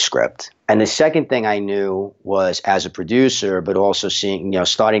reading my script. And the second thing I knew was, as a producer, but also seeing,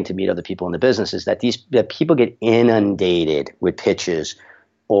 starting to meet other people in the business, is that people get inundated with pitches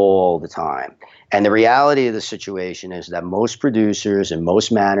all the time. And the reality of the situation is that most producers and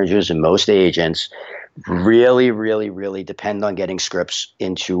most managers and most agents really, really, really depend on getting scripts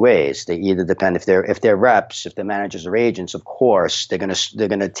in two ways. They either depend, if they're reps, if they're managers or agents, of course, they're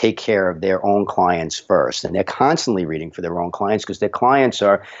gonna take care of their own clients first, and they're constantly reading for their own clients because their clients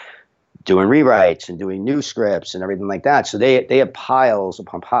are doing rewrites and doing new scripts and everything like that. So they have piles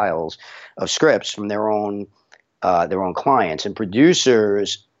upon piles of scripts from their own clients. And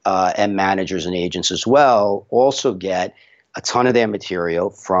producers and managers and agents as well also get a ton of their material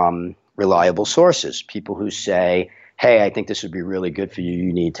from reliable sources, people who say, hey, I think this would be really good for you.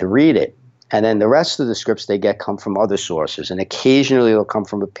 You need to read it. And then the rest of the scripts they get come from other sources. And occasionally they'll come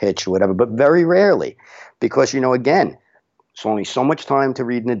from a pitch or whatever, but very rarely. Because, again, it's only so much time to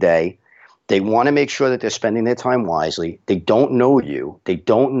read in a day. They want to make sure that they're spending their time wisely. They don't know you. They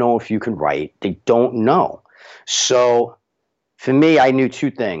don't know if you can write. They don't know. So for me, I knew two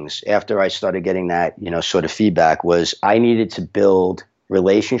things after I started getting that, sort of feedback, was I needed to build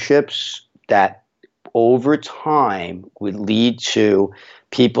relationships that over time would lead to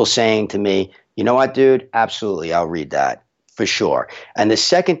people saying to me, you know what, dude, absolutely, I'll read that for sure. And the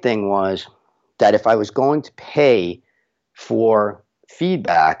second thing was that if I was going to pay for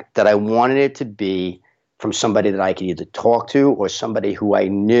feedback, that I wanted it to be from somebody that I could either talk to or somebody who I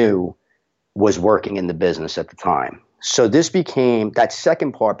knew was working in the business at the time. So that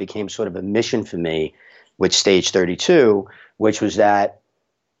second part became sort of a mission for me with Stage 32, which was that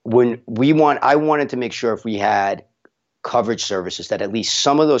I wanted to make sure if we had coverage services, that at least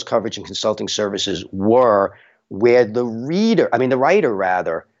some of those coverage and consulting services were where the writer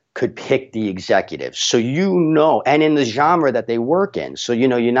rather, could pick the executives. So, and in the genre that they work in. So,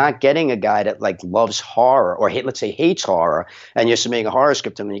 you're not getting a guy that loves horror or let's say hates horror, and you're submitting a horror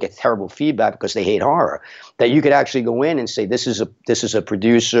script to them and you get terrible feedback because they hate horror. That you could actually go in and say, this is a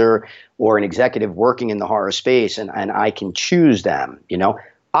producer or an executive working in the horror space, and I can choose them,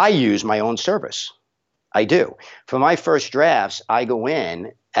 I use my own service. I do. For my first drafts, I go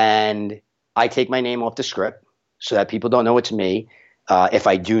in and I take my name off the script so that people don't know it's me. If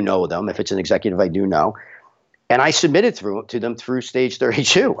I do know them, if it's an executive I do know, and I submit it to them through Stage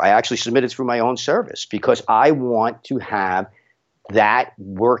 32. I actually submit it through my own service because I want to have that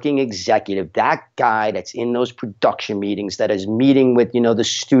working executive, that guy that's in those production meetings, that is meeting with, the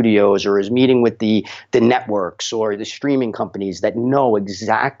studios, or is meeting with the networks or the streaming companies, that know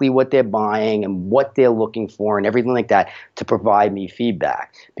exactly what they're buying and what they're looking for and everything like that, to provide me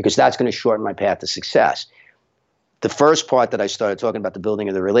feedback, because that's going to shorten my path to success. The first part that I started talking about, the building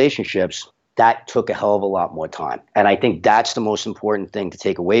of the relationships, that took a hell of a lot more time. And I think that's the most important thing to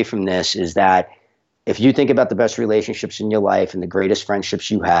take away from this, is that if you think about the best relationships in your life and the greatest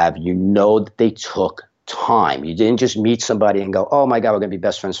friendships you have, that they took time. You didn't just meet somebody and go, oh my God, we're going to be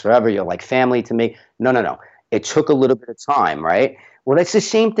best friends forever. You're like family to me. No. It took a little bit of time, right? Well, that's the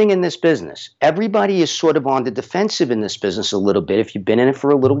same thing in this business. Everybody is sort of on the defensive in this business a little bit if you've been in it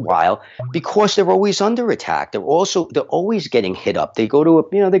for a little while, because they're always under attack. They're always getting hit up. They go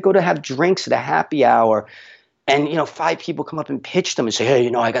to have drinks at a happy hour, and 5 people come up and pitch them and say,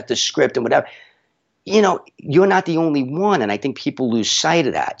 hey, I got this script and whatever. You're not the only one, and I think people lose sight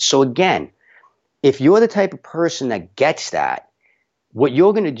of that. So again, if you're the type of person that gets that, what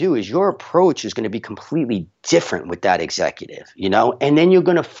you're going to do is your approach is going to be completely different with that executive, and then you're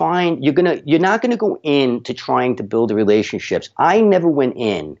going to find, you're not going to go into trying to build relationships. I never went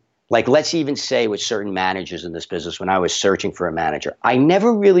in, let's even say with certain managers in this business, when I was searching for a manager, I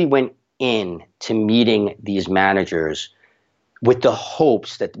never really went in to meeting these managers with the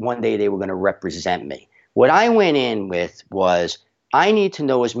hopes that one day they were going to represent me. What I went in with was, I need to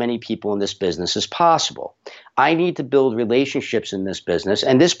know as many people in this business as possible. I need to build relationships in this business.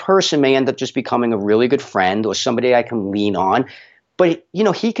 And this person may end up just becoming a really good friend or somebody I can lean on. But,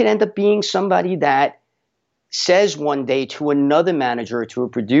 he could end up being somebody that says one day to another manager or to a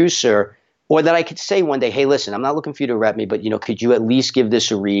producer, or that I could say one day, hey, listen, I'm not looking for you to rep me, but, could you at least give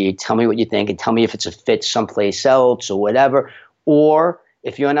this a read? Tell me what you think and tell me if it's a fit someplace else or whatever. Or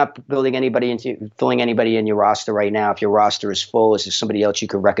if you're not filling anybody in your roster right now, if your roster is full, is there somebody else you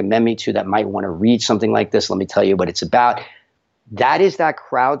could recommend me to that might want to read something like this? Let me tell you what it's about. That is that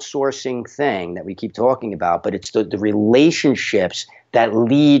crowdsourcing thing that we keep talking about, but it's the relationships that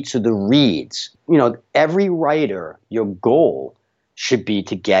lead to the reads. Every writer, your goal should be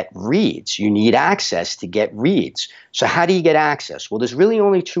to get reads. You need access to get reads. So how do you get access? Well, there's really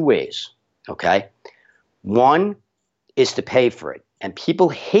only two ways, okay? One is to pay for it. And people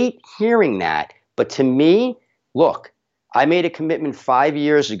hate hearing that. But to me, look, I made a commitment 5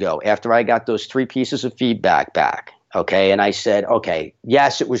 years ago after I got those 3 pieces of feedback back. Okay. And I said, okay,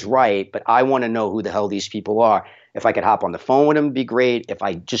 yes, it was right, but I want to know who the hell these people are. If I could hop on the phone with them, it'd be great. If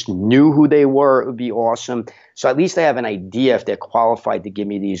I just knew who they were, it would be awesome. So at least I have an idea if they're qualified to give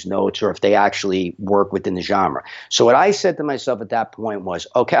me these notes or if they actually work within the genre. So what I said to myself at that point was,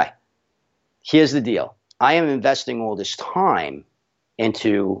 okay, here's the deal. I am investing all this time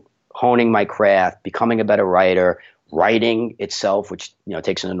into honing my craft, becoming a better writer, writing itself, which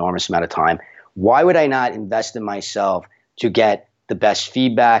takes an enormous amount of time. Why would I not invest in myself to get the best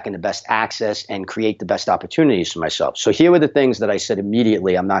feedback and the best access and create the best opportunities for myself? So here were the things that I said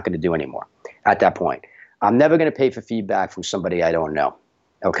immediately I'm not going to do anymore at that point. I'm never going to pay for feedback from somebody I don't know,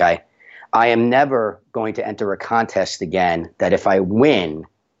 okay? I am never going to enter a contest again that if I win,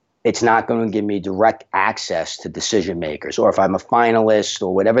 it's not going to give me direct access to decision makers. Or if I'm a finalist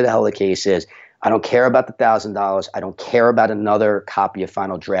or whatever the hell the case is, I don't care about the $1,000. I don't care about another copy of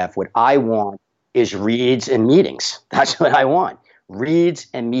Final Draft. What I want is reads and meetings. That's what I want. Reads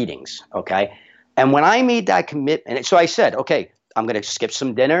and meetings, okay? And when I made that commitment, so I said, okay, I'm going to skip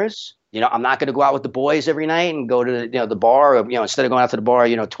some dinners. I'm not going to go out with the boys every night and go to the bar. Or, instead of going out to the bar,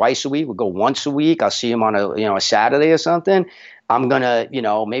 twice a week, we'll go once a week. I'll see them on a Saturday or something. I'm going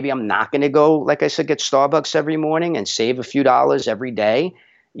to, maybe I'm not going to go, like I said, get Starbucks every morning and save a few dollars every day.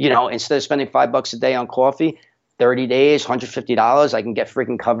 Instead of spending $5 a day on coffee, 30 days, $150, I can get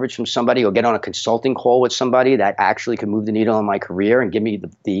freaking coverage from somebody or get on a consulting call with somebody that actually can move the needle in my career and give me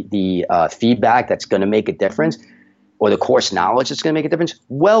the feedback that's going to make a difference, or the course knowledge that's going to make a difference.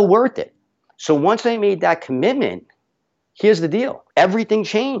 Well worth it. So once I made that commitment, here's the deal. Everything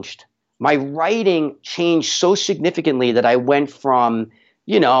changed. My writing changed so significantly that I went from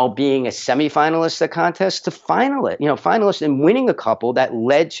being a semifinalist at contests to finalist and winning a couple that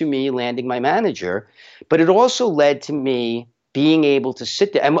led to me landing my manager. But it also led to me being able to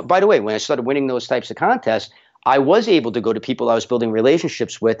sit there. And by the way, when I started winning those types of contests, I was able to go to people I was building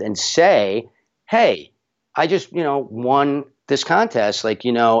relationships with and say, hey, I just, won this contest,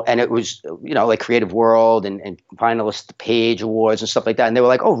 and it was, like Creative World and finalist page awards and stuff like that. And they were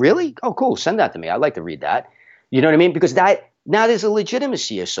like, oh, really? Oh, cool. Send that to me. I'd like to read that. You know what I mean? Because now there's a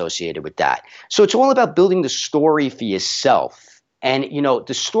legitimacy associated with that. So it's all about building the story for yourself. And,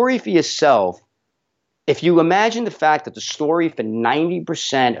 the story for yourself, if you imagine the fact that the story for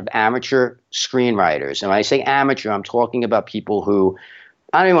 90% of amateur screenwriters, and when I say amateur, I'm talking about people who,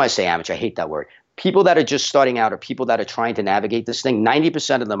 I don't even want to say amateur, I hate that word. People that are just starting out or people that are trying to navigate this thing,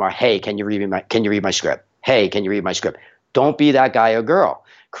 90% of them are, hey, can you read my script? Hey, can you read my script? Don't be that guy or girl.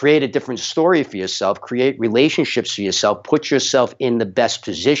 Create a different story for yourself, create relationships for yourself, put yourself in the best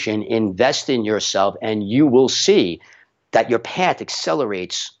position, invest in yourself, and you will see that your path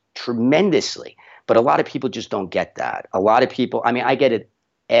accelerates tremendously. But a lot of people just don't get that. A lot of people, I get it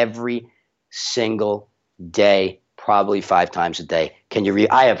every single day, probably 5 times a day. Can you read?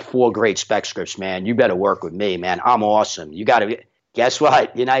 I have 4 great spec scripts, man. You better work with me, man. I'm awesome. You got to, guess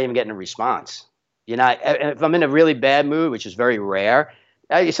what? You're not even getting a response. If I'm in a really bad mood, which is very rare,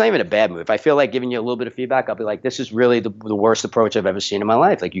 it's not even a bad move. If I feel like giving you a little bit of feedback, I'll be like, this is really the worst approach I've ever seen in my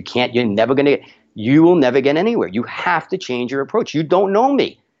life. Like you will never get anywhere. You have to change your approach. You don't know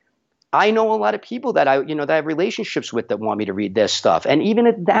me. I know a lot of people that that I have relationships with that want me to read their stuff. And even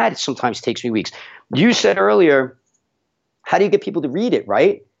at that, it sometimes takes me weeks. You said earlier, how do you get people to read it,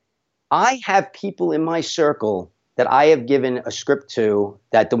 right? I have people in my circle that I have given a script to,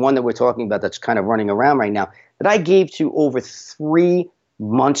 that the one that we're talking about that's kind of running around right now, that I gave to over 3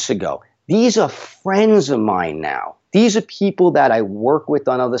 months ago. These are friends of mine now. These are people that I work with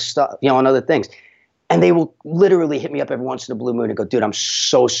on other stuff, on other things. And they will literally hit me up every once in a blue moon and go, dude, I'm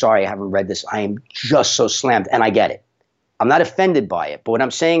so sorry I haven't read this. I am just so slammed. And I get it. I'm not offended by it. But what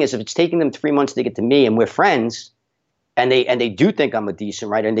I'm saying is if it's taking them 3 months to get to me and we're friends, and they do think I'm a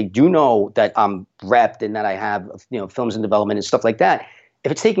decent writer, and they do know that I'm repped and that I have films in development and stuff like that,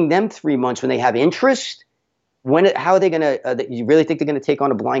 if it's taking them 3 months when they have interest, how are they going to, you really think they're going to take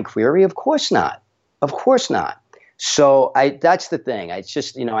on a blind query? Of course not. Of course not. So that's the thing. It's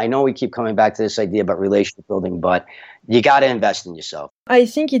just, I know we keep coming back to this idea about relationship building, but you got to invest in yourself. I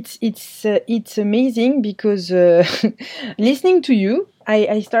think it's amazing because listening to you,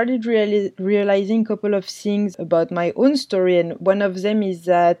 I started realizing a couple of things about my own story, and one of them is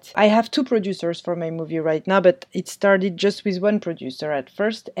that I have two producers for my movie right now, but it started just with one producer at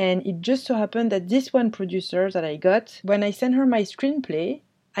first, and it just so happened that this one producer that I got, when I sent her my screenplay,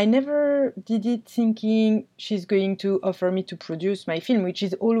 I never did it thinking she's going to offer me to produce my film, which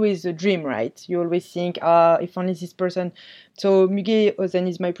is always a dream, right? You always think, if only this person. So Muge Ozen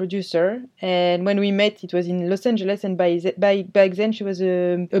is my producer. And when we met, it was in Los Angeles. And back then, she was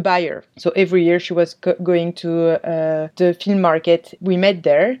a buyer. So every year she was going to the film market. We met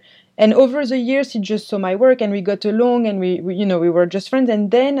there. And over the years, she just saw my work and we got along and we were just friends.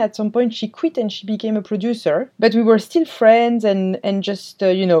 And then at some point she quit and she became a producer. But we were still friends and just,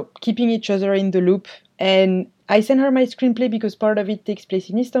 keeping each other in the loop. And I sent her my screenplay because part of it takes place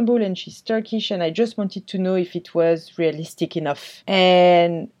in Istanbul and she's Turkish. And I just wanted to know if it was realistic enough.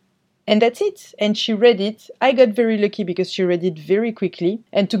 And that's it. And she read it. I got very lucky because she read it very quickly.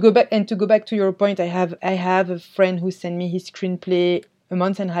 And to go back to your point, I have a friend who sent me his screenplay a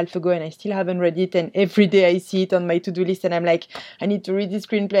month and a half ago and I still haven't read it, and every day I see it on my to-do list and I'm like, I need to read this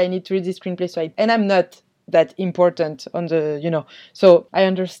screenplay, so and I'm not that important on the, so I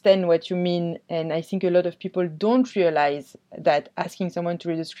understand what you mean, and I think a lot of people don't realize that asking someone to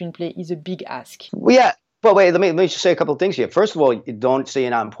read a screenplay is a big ask. Well, yeah. Well, wait, let me just say a couple of things here. First of all, you don't say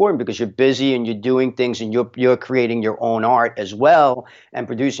you're not important because you're busy and you're doing things and you're creating your own art as well and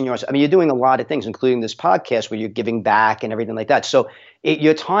producing yours. I mean, you're doing a lot of things, including this podcast where you're giving back and everything like that. So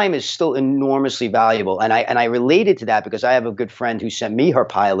your time is still enormously valuable. And I related to that because I have a good friend who sent me her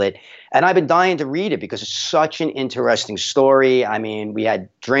pilot and I've been dying to read it because it's such an interesting story. I mean, we had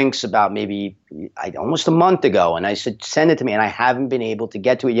drinks about maybe almost a month ago and I said, send it to me. And I haven't been able to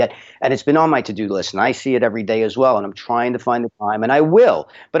get to it yet. And it's been on my to-do list and I see it every day as well. And I'm trying to find the time and I will.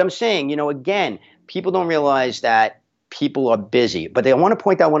 But I'm saying, again, people don't realize that people are busy. But I want to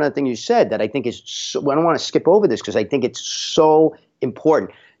point out one other thing you said that I think is so, I don't want to skip over this because I think it's so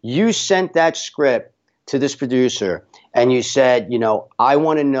important. You sent that script to this producer and you said, I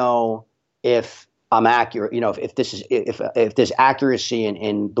want to know if I'm accurate, if there's accuracy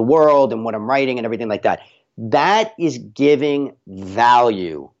in the world and what I'm writing and everything like that. That is giving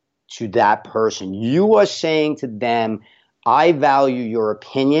value to that person. You are saying to them, I value your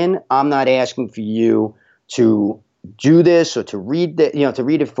opinion. I'm not asking for you to do this or to read to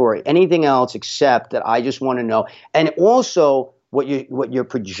read it for anything else except that I just want to know. And also what you're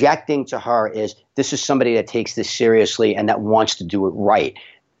projecting to her is this is somebody that takes this seriously and that wants to do it right.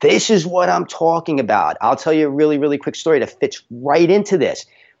 This is what I'm talking about. I'll tell you a really, really quick story that fits right into this.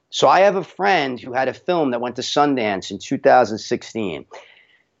 So I have a friend who had a film that went to Sundance in 2016.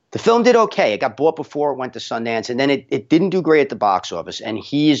 The film did okay. It got bought before it went to Sundance, and then it didn't do great at the box office. And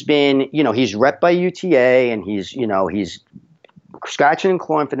he's been, he's repped by UTA, and he's scratching and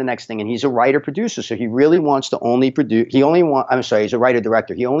clawing for the next thing. And he's a writer-producer, so he really wants to only produce. He's a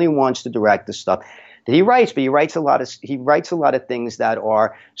writer-director. He only wants to direct the stuff that he writes, but he writes a lot of things that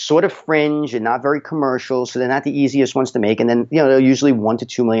are sort of fringe and not very commercial, so they're not the easiest ones to make. And then, they're usually $1 to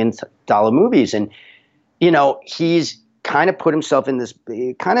 $2 million movies. And, he's kind of put himself in this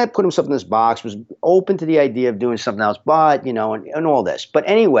box, was open to the idea of doing something else, but, and all this. But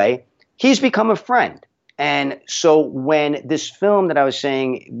anyway, he's become a friend. And so when this film that I was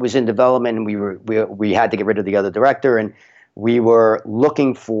saying was in development and we had to get rid of the other director and we were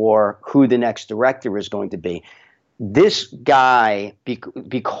looking for who the next director is going to be, this guy,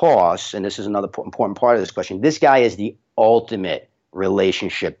 because, and this is another important part of this question, this guy is the ultimate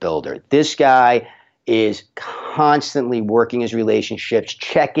relationship builder. This guy is constantly working his relationships,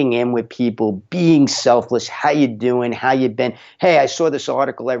 checking in with people, being selfless. How you doing? How you been? Hey, I saw this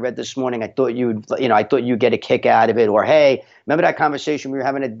article I read this morning. I thought you'd get a kick out of it. Or, hey, remember that conversation we were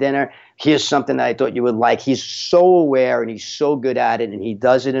having at dinner? Here's something that I thought you would like. He's so aware and he's so good at it, and he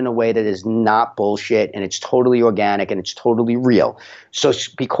does it in a way that is not bullshit, and it's totally organic and it's totally real. So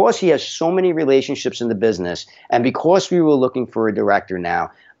because he has so many relationships in the business, and because we were looking for a director now,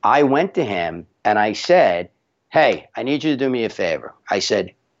 I went to him and I said, hey, I need you to do me a favor. I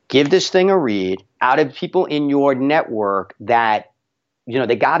said, give this thing a read. Out of people in your network that,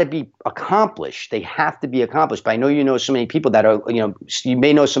 they got to be accomplished. They have to be accomplished. But I know you know so many people that are, you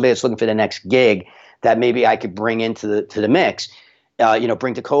may know somebody that's looking for the next gig that maybe I could bring into the mix,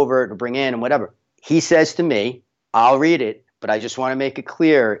 bring to Covert or bring in and whatever. He says to me, I'll read it, but I just want to make it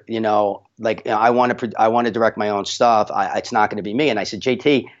clear, I want to direct my own stuff. It's not going to be me. And I said,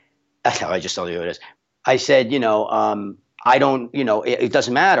 JT, that's how I just told you who it is. I said, I don't, it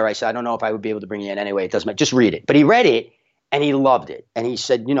doesn't matter. I said, I don't know if I would be able to bring you in anyway. It doesn't matter. Just read it. But he read it And he loved it. And he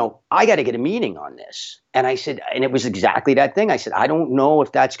said, I got to get a meeting on this. And I said, and it was exactly that thing. I said, I don't know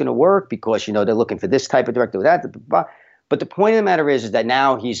if that's going to work because, they're looking for this type of director or that. Blah, blah, blah. But the point of the matter is that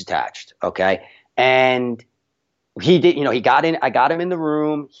now he's attached. Okay. And he did, I got him in the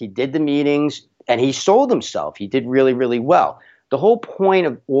room. He did the meetings and he sold himself. He did really, really well. The whole point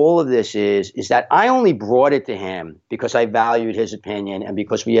of all of this is that I only brought it to him because I valued his opinion and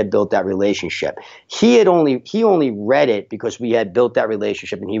because we had built that relationship. He only read it because we had built that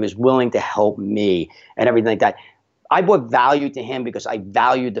relationship and he was willing to help me and everything like that. I brought value to him because I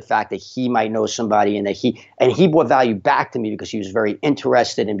valued the fact that he might know somebody and that he brought value back to me because he was very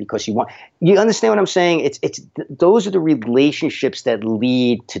interested and because you understand what I'm saying? It's those are the relationships that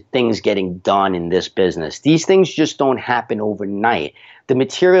lead to things getting done in this business. These things just don't happen overnight. The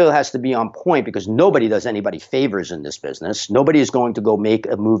material has to be on point because nobody does anybody favors in this business. Nobody is going to go make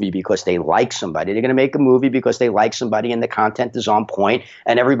a movie because they like somebody. They're going to make a movie because they like somebody and the content is on point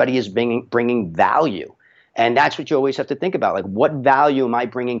and everybody is bringing value. And that's what you always have to think about. Like, what value am I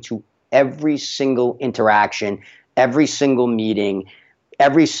bringing to every single interaction, every single meeting,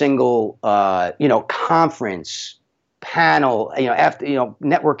 every single, conference, panel,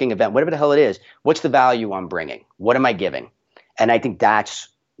 networking event, whatever the hell it is. What's the value I'm bringing? What am I giving? And I think that's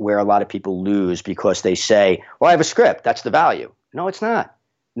where a lot of people lose because they say, well, I have a script. That's the value. No, it's not.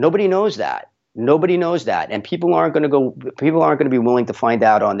 Nobody knows that. Nobody knows that. And people aren't going to be willing to find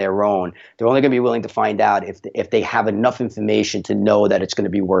out on their own. They're only going to be willing to find out if they have enough information to know that it's going to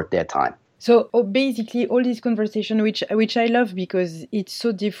be worth their time. So basically, all this conversation, which I love because it's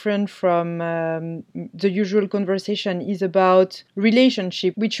so different from the usual conversation, is about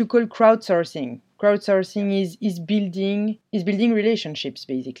relationship, which you call crowdsourcing. Crowdsourcing is building relationships,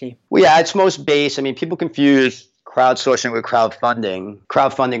 basically. Well, yeah, it's most base. I mean, people confuse crowdsourcing with crowdfunding.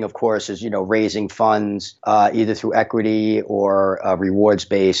 Crowdfunding, of course, is raising funds either through equity or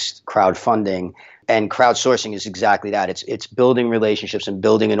rewards-based crowdfunding. And crowdsourcing is exactly that. It's building relationships and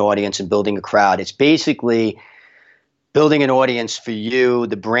building an audience and building a crowd. It's basically building an audience for you,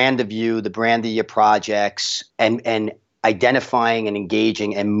 the brand of your projects, and identifying and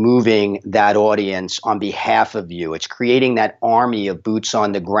engaging and moving that audience on behalf of you. It's creating that army of boots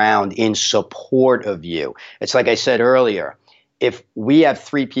on the ground in support of you. It's like I said earlier, if we have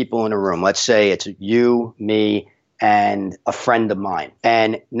 3 people in a room, let's say it's you, me, and a friend of mine.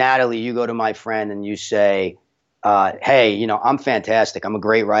 And Natalie, you go to my friend and you say, hey, I'm fantastic. I'm a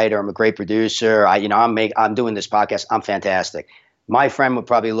great writer. I'm a great producer. I'm doing this podcast. I'm fantastic. My friend would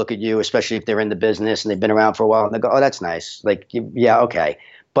probably look at you, especially if they're in the business and they've been around for a while, and they go, oh, that's nice. Like, yeah, okay.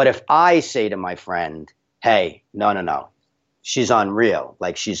 But if I say to my friend, hey, no, she's unreal.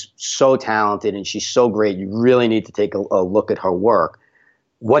 Like, she's so talented and she's so great. You really need to take a look at her work.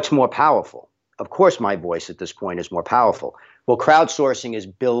 What's more powerful? Of course, my voice at this point is more powerful. Well, crowdsourcing is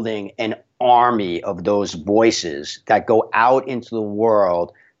building an army of those voices that go out into the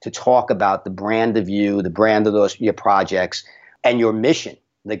world to talk about the brand of you, the brand of your projects, and your mission,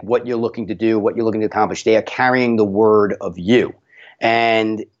 like what you're looking to do, what you're looking to accomplish. They are carrying the word of you.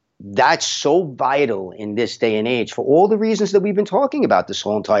 And that's so vital in this day and age for all the reasons that we've been talking about this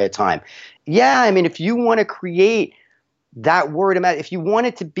whole entire time. Yeah, I mean, if you want to create that word of mouth, if you want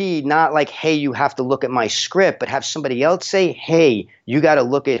it to be not like, hey, you have to look at my script, but have somebody else say, hey, you got to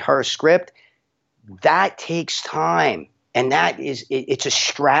look at her script, that takes time. And it's a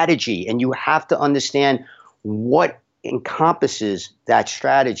strategy. And you have to understand what encompasses that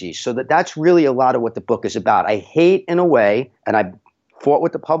strategy. So that's really a lot of what the book is about. I hate, in a way, and I fought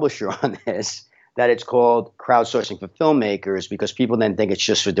with the publisher on this, that it's called crowdsourcing for filmmakers because people then think it's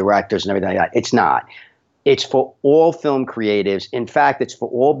just for directors and everything like that. It's not. It's for all film creatives. In fact, it's for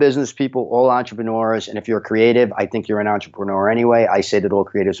all business people, all entrepreneurs. And if you're a creative, I think you're an entrepreneur anyway. I say that all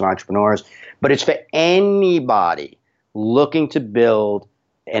creatives are entrepreneurs. But it's for anybody looking to build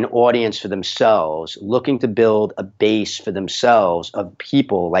an audience for themselves, looking to build a base for themselves of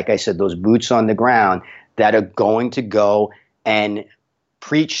people, like I said, those boots on the ground that are going to go and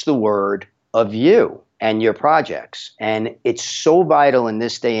preach the word of you and your projects. And it's so vital in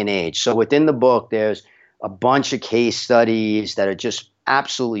this day and age. So within the book, there's a bunch of case studies that are just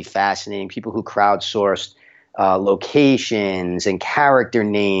absolutely fascinating. People who crowdsourced locations and character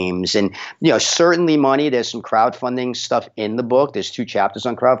names and, certainly money. There's some crowdfunding stuff in the book. There's 2 chapters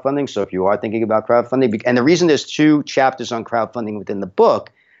on crowdfunding. So if you are thinking about crowdfunding, and the reason there's 2 chapters on crowdfunding within the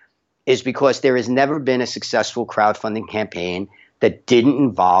book is because there has never been a successful crowdfunding campaign that didn't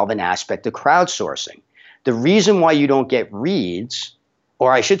involve an aspect of crowdsourcing. The reason why you don't get reads,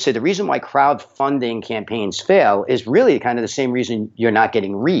 or I should say the reason why crowdfunding campaigns fail, is really kind of the same reason you're not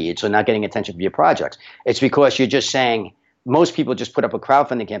getting reads or not getting attention for your projects. It's because you're just saying, most people just put up a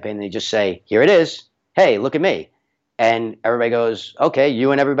crowdfunding campaign and they just say, here it is. Hey, look at me. And everybody goes, okay,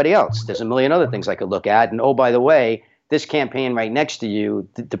 you and everybody else. There's a million other things I could look at. And oh, by the way, this campaign right next to you,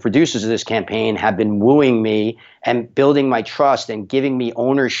 the producers of this campaign have been wooing me and building my trust and giving me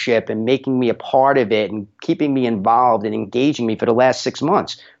ownership and making me a part of it and keeping me involved and engaging me for the last 6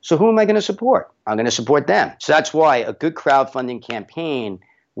 months. So who am I going to support? I'm going to support them. So that's why a good crowdfunding campaign,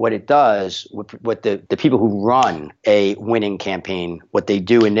 what it does, what the people who run a winning campaign, what they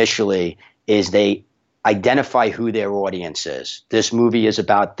do initially is they identify who their audience is. This movie is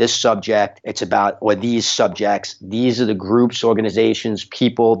about this subject. It's about, or these subjects. These are the groups, organizations,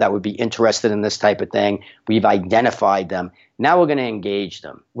 people that would be interested in this type of thing. We've identified them. Now we're going to engage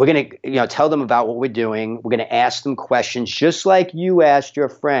them. We're going to, tell them about what we're doing. We're going to ask them questions, just like you asked your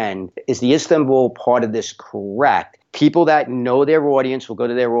friend, is the Istanbul part of this correct? People that know their audience will go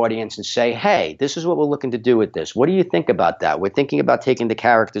to their audience and say, hey, this is what we're looking to do with this. What do you think about that? We're thinking about taking the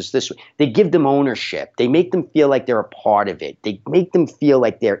characters this way. They give them ownership. They make them feel like they're a part of it. They make them feel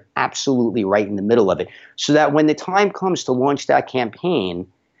like they're absolutely right in the middle of it. So that when the time comes to launch that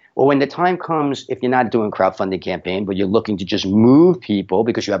campaign, or when the time comes, if you're not doing a crowdfunding campaign, but you're looking to just move people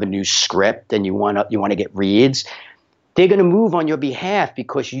because you have a new script and you want to get reads, they're going to move on your behalf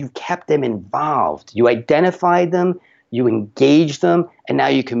because you've kept them involved. You identified them, you engaged them, and now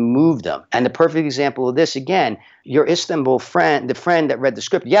you can move them. And the perfect example of this, again, your Istanbul friend, the friend that read the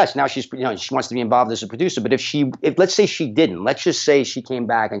script, yes, now she wants to be involved as a producer. But if let's say she didn't, let's just say she came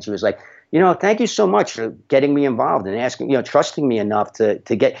back and she was like, thank you so much for getting me involved and asking, trusting me enough to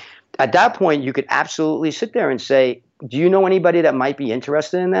get. At that point, you could absolutely sit there and say, do you know anybody that might be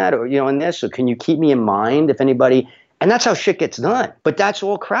interested in that, or in this, or can you keep me in mind if anybody? And that's how shit gets done. But that's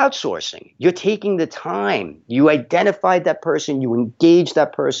all crowdsourcing. You're taking the time. You identified that person, you engaged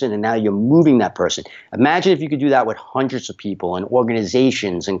that person, and now you're moving that person. Imagine if you could do that with hundreds of people and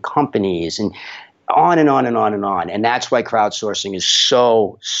organizations and companies and on and on and on and on. And that's why crowdsourcing is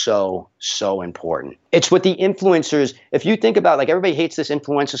so, so, so important. It's what the influencers, if you think about, like, everybody hates this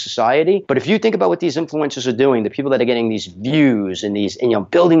influencer society, but if you think about what these influencers are doing, the people that are getting these views and these,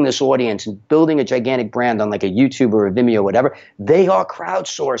 building this audience and building a gigantic brand on like a YouTube or a Vimeo or whatever, they are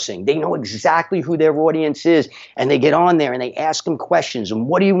crowdsourcing. They know exactly who their audience is, and they get on there and they ask them questions. And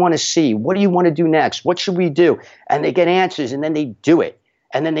what do you want to see? What do you want to do next? What should we do? And they get answers, and then they do it.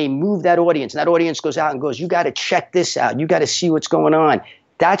 And then they move that audience. And that audience goes out and goes, you got to check this out. You got to see what's going on.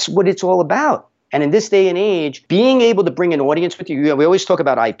 That's what it's all about. And in this day and age, being able to bring an audience with you, we always talk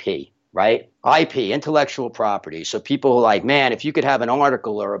about IP, right? IP, intellectual property. So people are like, man, if you could have an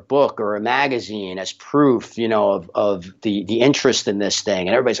article or a book or a magazine as proof, of the interest in this thing. And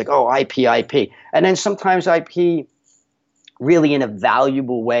everybody's like, oh, IP. And then sometimes IP really in a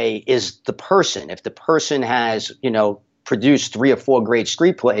valuable way is the person. If the person has, produce 3 or 4 great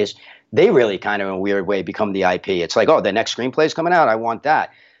screenplays, they really kind of in a weird way become the IP. It's like, oh, the next screenplay is coming out. I want that.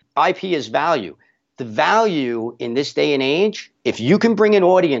 IP is value. The value in this day and age, if you can bring an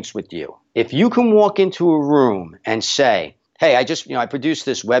audience with you, if you can walk into a room and say, hey, I produced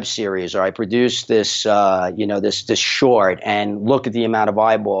this web series, or I produced this, this short, and look at the amount of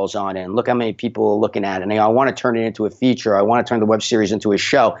eyeballs on it, and look how many people are looking at it, and I want to turn it into a feature. I want to turn the web series into a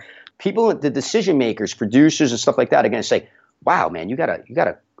show. People, the decision makers, producers and stuff like that are going to say, wow, man, you got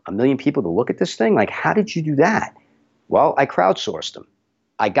a million people to look at this thing? Like, how did you do that? Well, I crowdsourced them.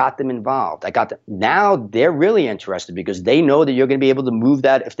 I got them involved. Now they're really interested because they know that you're going to be able to move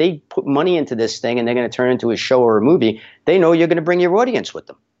that. If they put money into this thing and they're going to turn it into a show or a movie, they know you're going to bring your audience with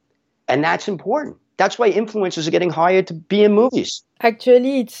them. And that's important. That's why influencers are getting hired to be in movies.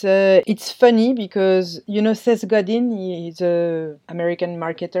 Actually, it's funny because, Seth Godin, he's an American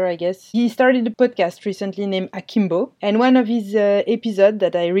marketer, I guess. He started a podcast recently named Akimbo. And one of his episodes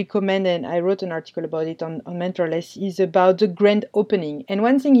that I recommend, and I wrote an article about it on Mentorless, is about the grand opening. And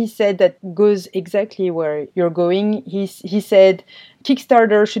one thing he said that goes exactly where you're going, he said,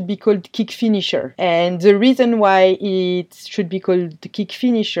 Kickstarter should be called Kick Finisher. And the reason why it should be called the Kick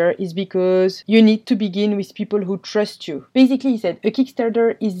Finisher is because you need to begin with people who trust you. Basically, he said, a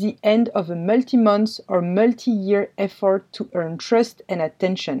Kickstarter is the end of a multi-month or multi-year effort to earn trust and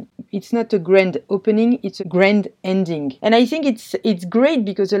attention. It's not a grand opening, it's a grand ending. And I think it's great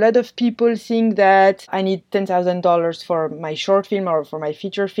because a lot of people think that I need $10,000 for my short film or for my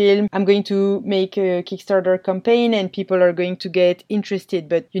feature film. I'm going to make a Kickstarter campaign and people are going to get interested,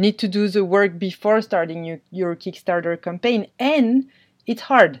 but you need to do the work before starting your Kickstarter campaign, and it's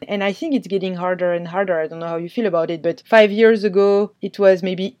hard. And I think it's getting harder and harder. I don't know how you feel about it, but 5 years ago, it was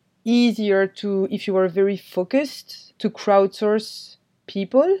maybe easier to, if you were very focused, to crowdsource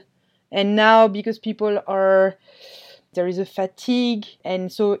people. And now, because people are there is a fatigue.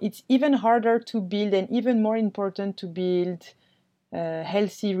 And so it's even harder to build and even more important to build a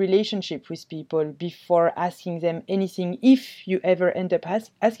healthy relationship with people before asking them anything, if you ever end up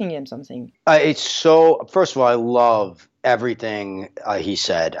asking them something. It's so, first of all, I love everything he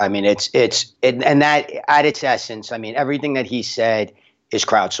said. I mean, and that at its essence, I mean, everything that he said is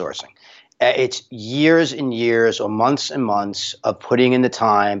crowdsourcing. It's years and years or months and months of putting in the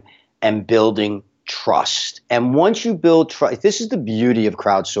time and building trust. And once you build trust, this is the beauty of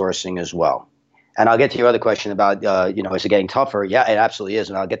crowdsourcing as well. And I'll get to your other question about, is it getting tougher? Yeah, it absolutely is.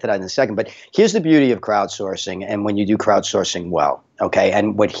 And I'll get to that in a second. But here's the beauty of crowdsourcing and when you do crowdsourcing well, okay?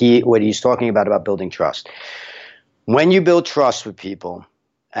 And what he's talking about building trust. When you build trust with people,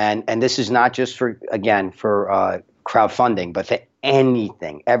 and this is not just for crowdfunding, but for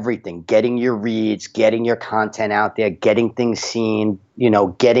anything, everything, getting your reads, getting your content out there, getting things seen,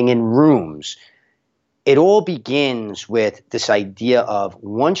 getting in rooms. It all begins with this idea of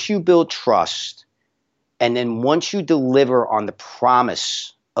once you build trust, and then once you deliver on the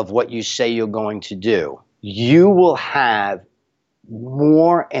promise of what you say you're going to do, you will have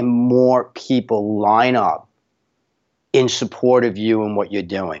more and more people line up in support of you and what you're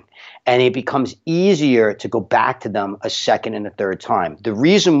doing. And it becomes easier to go back to them a second and a third time. The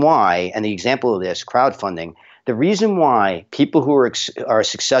reason why, and the example of this, crowdfunding, the reason why people who are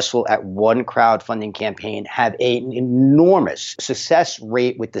successful at one crowdfunding campaign have an enormous success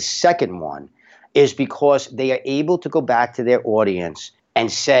rate with the second one is because they are able to go back to their audience and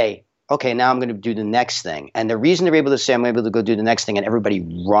say, okay, now I'm going to do the next thing. And the reason they're able to say I'm able to go do the next thing and everybody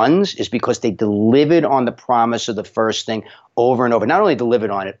runs is because they delivered on the promise of the first thing over and over. Not only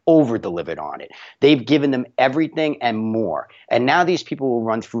delivered on it, over-delivered on it. They've given them everything and more. And now these people will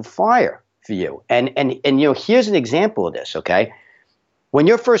run through fire for you. And here's an example of this, okay? When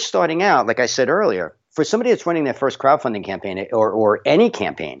you're first starting out, like I said earlier, for somebody that's running their first crowdfunding campaign or any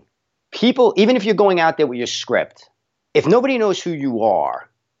campaign, people, even if you're going out there with your script, if nobody knows who you are,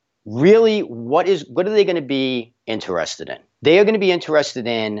 really, what are they going to be interested in? They are going to be interested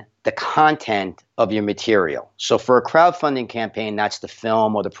in the content of your material. So for a crowdfunding campaign, that's the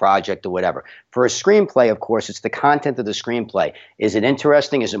film or the project or whatever. For a screenplay, of course, it's the content of the screenplay. Is it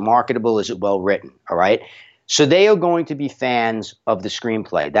interesting? Is it marketable? Is it well written? All right. So they are going to be fans of the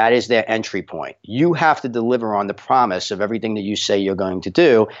screenplay. That is their entry point. You have to deliver on the promise of everything that you say you're going to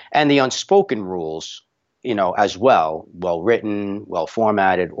do and the unspoken rules, as well written, well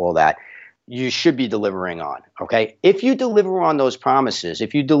formatted, all that. You should be delivering on, okay? If you deliver on those promises,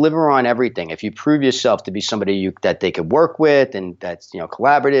 if you deliver on everything, if you prove yourself to be somebody that they could work with and that's,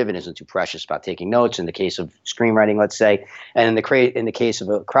 collaborative and isn't too precious about taking notes in the case of screenwriting, let's say, and in the case of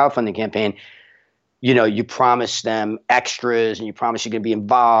a crowdfunding campaign, you promise them extras and you promise you're going to be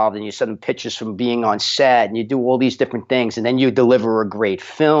involved and you send them pictures from being on set and you do all these different things and then you deliver a great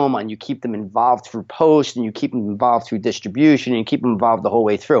film and you keep them involved through post and you keep them involved through distribution and you keep them involved the whole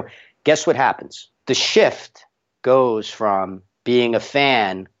way through. Guess what happens? The shift goes from being a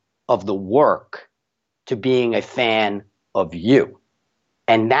fan of the work to being a fan of you.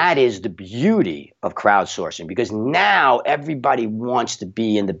 And that is the beauty of crowdsourcing because now everybody wants to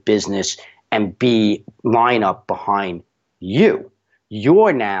be in the business and line up behind you.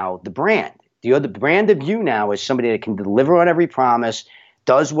 You're now the brand. The brand of you now is somebody that can deliver on every promise,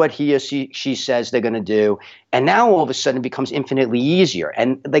 does what he or she says they're going to do, and now all of a sudden it becomes infinitely easier.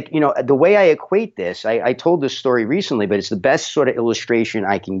 And the way I equate this, I told this story recently, but it's the best sort of illustration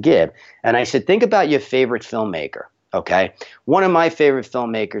I can give. And I said, think about your favorite filmmaker. Okay. One of my favorite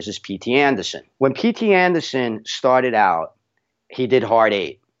filmmakers is P.T. Anderson. When P.T. Anderson started out, he did Hard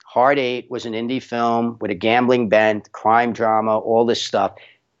Eight. Hard Eight was an indie film with a gambling bent, crime drama, all this stuff,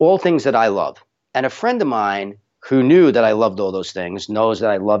 all things that I love. And a friend of mine who knew that I loved all those things, knows that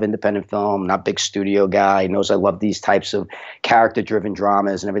I love independent film, not big studio guy, knows I love these types of character-driven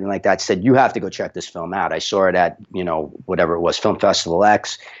dramas and everything like that, said, you have to go check this film out. I saw it at, whatever it was, Film Festival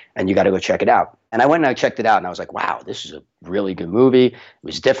X, and you got to go check it out. And I went and I checked it out, and I was like, wow, this is a really good movie. It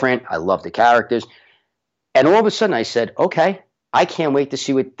was different. I love the characters. And all of a sudden I said, okay, I can't wait to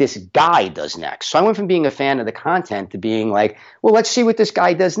see what this guy does next. So I went from being a fan of the content to being like, well, let's see what this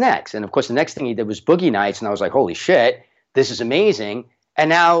guy does next. And of course, the next thing he did was Boogie Nights. And I was like, holy shit, this is amazing. And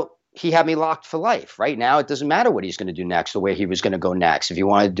now he had me locked for life. Right now, it doesn't matter what he's going to do next or where he was going to go next. If he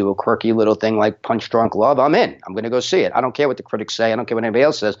wanted to do a quirky little thing like Punch Drunk Love, I'm in. I'm going to go see it. I don't care what the critics say. I don't care what anybody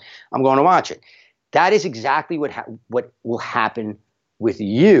else says. I'm going to watch it. That is exactly what will happen with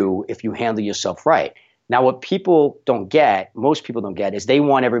you if you handle yourself right. Now, what most people don't get, is they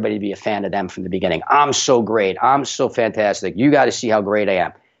want everybody to be a fan of them from the beginning. I'm so great. I'm so fantastic. You got to see how great I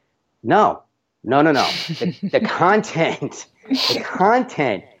am. No, No, no, no. The content, the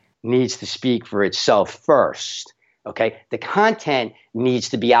content needs to speak for itself first. Okay. The content needs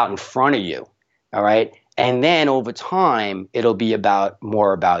to be out in front of you. All right. And then over time, it'll be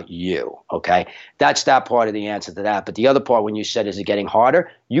more about you. Okay. That's that part of the answer to that. But the other part, when you said, is it getting harder?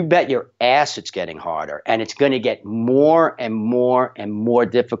 You bet your ass it's getting harder. And it's going to get more and more and more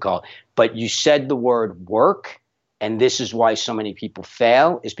difficult. But you said the word work. And this is why so many people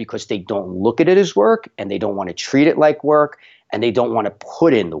fail, is because they don't look at it as work, and they don't want to treat it like work, and they don't want to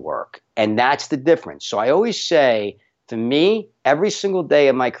put in the work. And that's the difference. So I always say, for me, every single day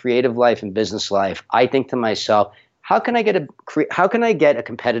of my creative life and business life, I think to myself, how can I get a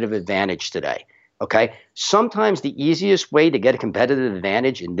competitive advantage today? Okay. Sometimes the easiest way to get a competitive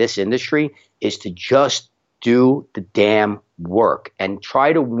advantage in this industry is to just do the damn work and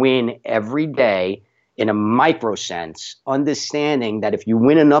try to win every day in a micro sense, understanding that if you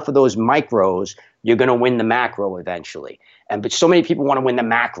win enough of those micros, you're going to win the macro eventually. But so many people want to win the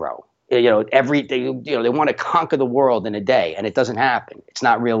macro. They want to conquer the world in a day, and it doesn't happen. It's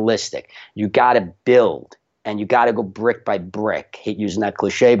not realistic. You got to build, and you got to go brick by brick. Hate using that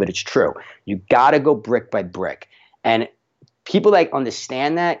cliche, but it's true. You got to go brick by brick. And people that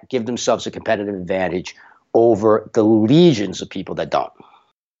understand that give themselves a competitive advantage over the legions of people that don't.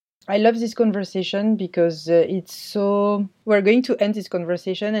 I love this conversation because we're going to end this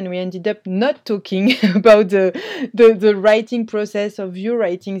conversation, and we ended up not talking about the writing process of you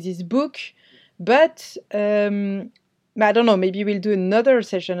writing this book, but I don't know, maybe we'll do another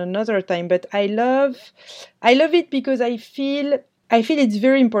session another time, but I love it because I feel it's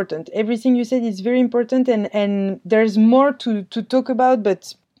very important. Everything you said is very important, and there's more to talk about,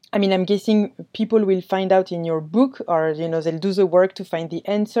 but I mean, I'm guessing people will find out in your book, or, they'll do the work to find the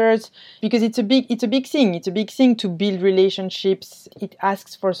answers, because it's a big thing. It's a big thing to build relationships. It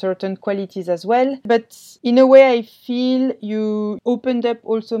asks for certain qualities as well. But in a way, I feel you opened up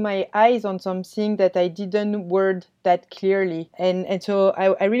also my eyes on something that I didn't word that clearly. And so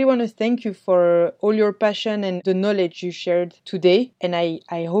I really want to thank you for all your passion and the knowledge you shared today. And I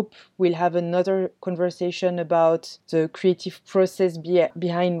hope we'll have another conversation about the creative process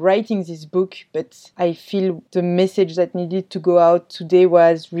behind writing this book. But I feel the message that needed to go out today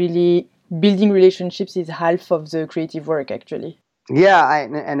was really building relationships is half of the creative work, actually. Yeah.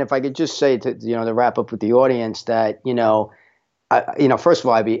 And if I could just say to wrap up with the audience that, first of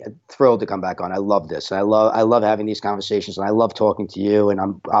all, I'd be thrilled to come back on. I love this. I love having these conversations, and I love talking to you. And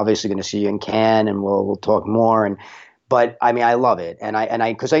I'm obviously going to see you in Cannes, and we'll talk more. But I mean, I love it, and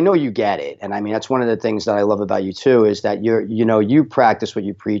because I know you get it. And I mean, that's one of the things that I love about you too, is that you practice what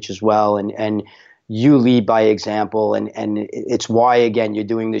you preach as well, and you lead by example. And it's why, again, you're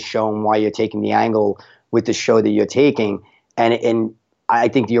doing this show, and why you're taking the angle with the show that you're taking. And I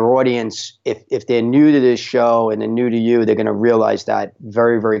think your audience, if they're new to this show and they're new to you, they're going to realize that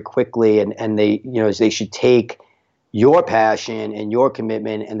very, very quickly. And they should take your passion and your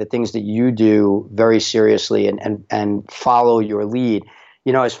commitment and the things that you do very seriously, and follow your lead.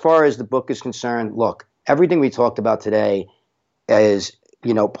 As far as the book is concerned, look, everything we talked about today is,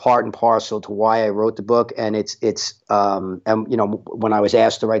 part and parcel to why I wrote the book. And when I was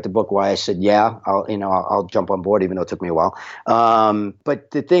asked to write the book, why, I said, yeah, I'll jump on board, even though it took me a while.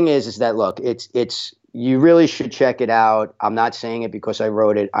 But the thing is that, look, you really should check it out. I'm not saying it because I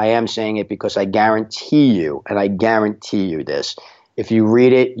wrote it. I am saying it because I guarantee you this. If you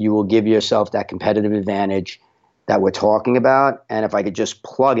read it, you will give yourself that competitive advantage that we're talking about. And if I could just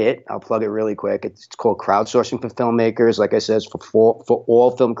plug it, I'll plug it really quick. It's called Crowdsourcing for Filmmakers. Like I said, it's for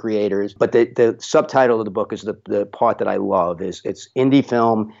all film creators. But the subtitle of the book is the part that I love, is it's indie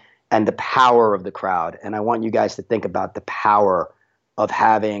film and the power of the crowd. And I want you guys to think about the power of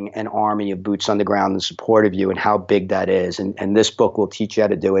having an army of boots on the ground in support of you, and how big that is. And this book will teach you how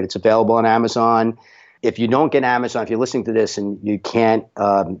to do it. It's available on Amazon. If you don't get Amazon, if you're listening to this and you can't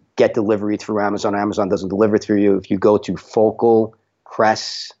get delivery through Amazon, Amazon doesn't deliver through you, if you go to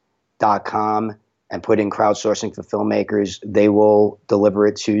focalpress.com and put in Crowdsourcing for Filmmakers, they will deliver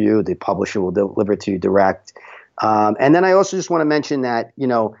it to you. The publisher will deliver it to you direct. And then I also just want to mention that,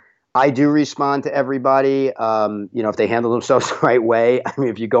 I do respond to everybody, if they handle themselves the right way. I mean,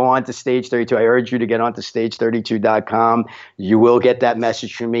 if you go on to Stage 32, I urge you to get on to stage32.com. You will get that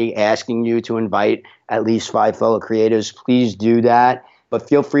message from me asking you to invite at least 5 fellow creators. Please do that. But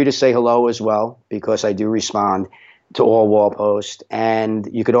feel free to say hello as well, because I do respond to all wall posts. And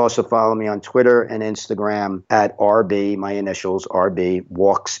you could also follow me on Twitter and Instagram at RB, my initials, RB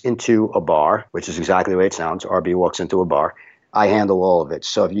Walks Into a Bar, which is exactly the way it sounds, RB Walks Into a Bar. I handle all of it.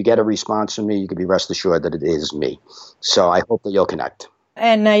 So if you get a response from me, you can be rest assured that it is me. So I hope that you'll connect.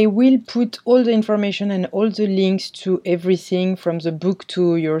 And I will put all the information and all the links to everything from the book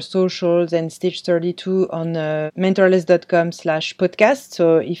to your socials and Stage 32 on mentorless.com/podcast.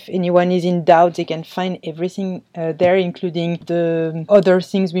 So if anyone is in doubt, they can find everything there, including the other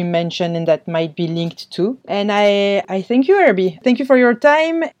things we mentioned and that might be linked to. And I thank you, Herbie. Thank you for your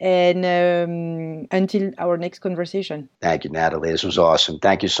time, and until our next conversation. Thank you, Natalie. This was awesome.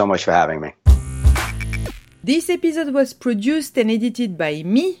 Thank you so much for having me. This episode was produced and edited by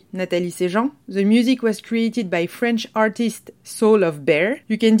me, Nathalie Sejean. The music was created by French artist Soul of Bear.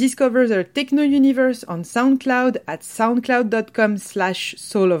 You can discover their techno universe on SoundCloud at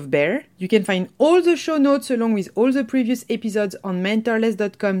soundcloud.com/soulofbear. You can find all the show notes along with all the previous episodes on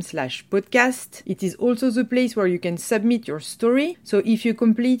mentorless.com/podcast. It is also the place where you can submit your story. So if you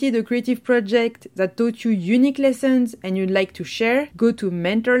completed a creative project that taught you unique lessons and you'd like to share, go to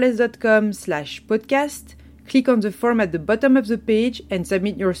mentorless.com/podcast. Click on the form at the bottom of the page and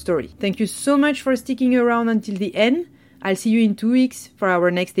submit your story. Thank you so much for sticking around until the end. I'll see you in 2 weeks for our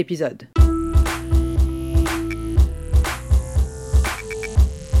next episode.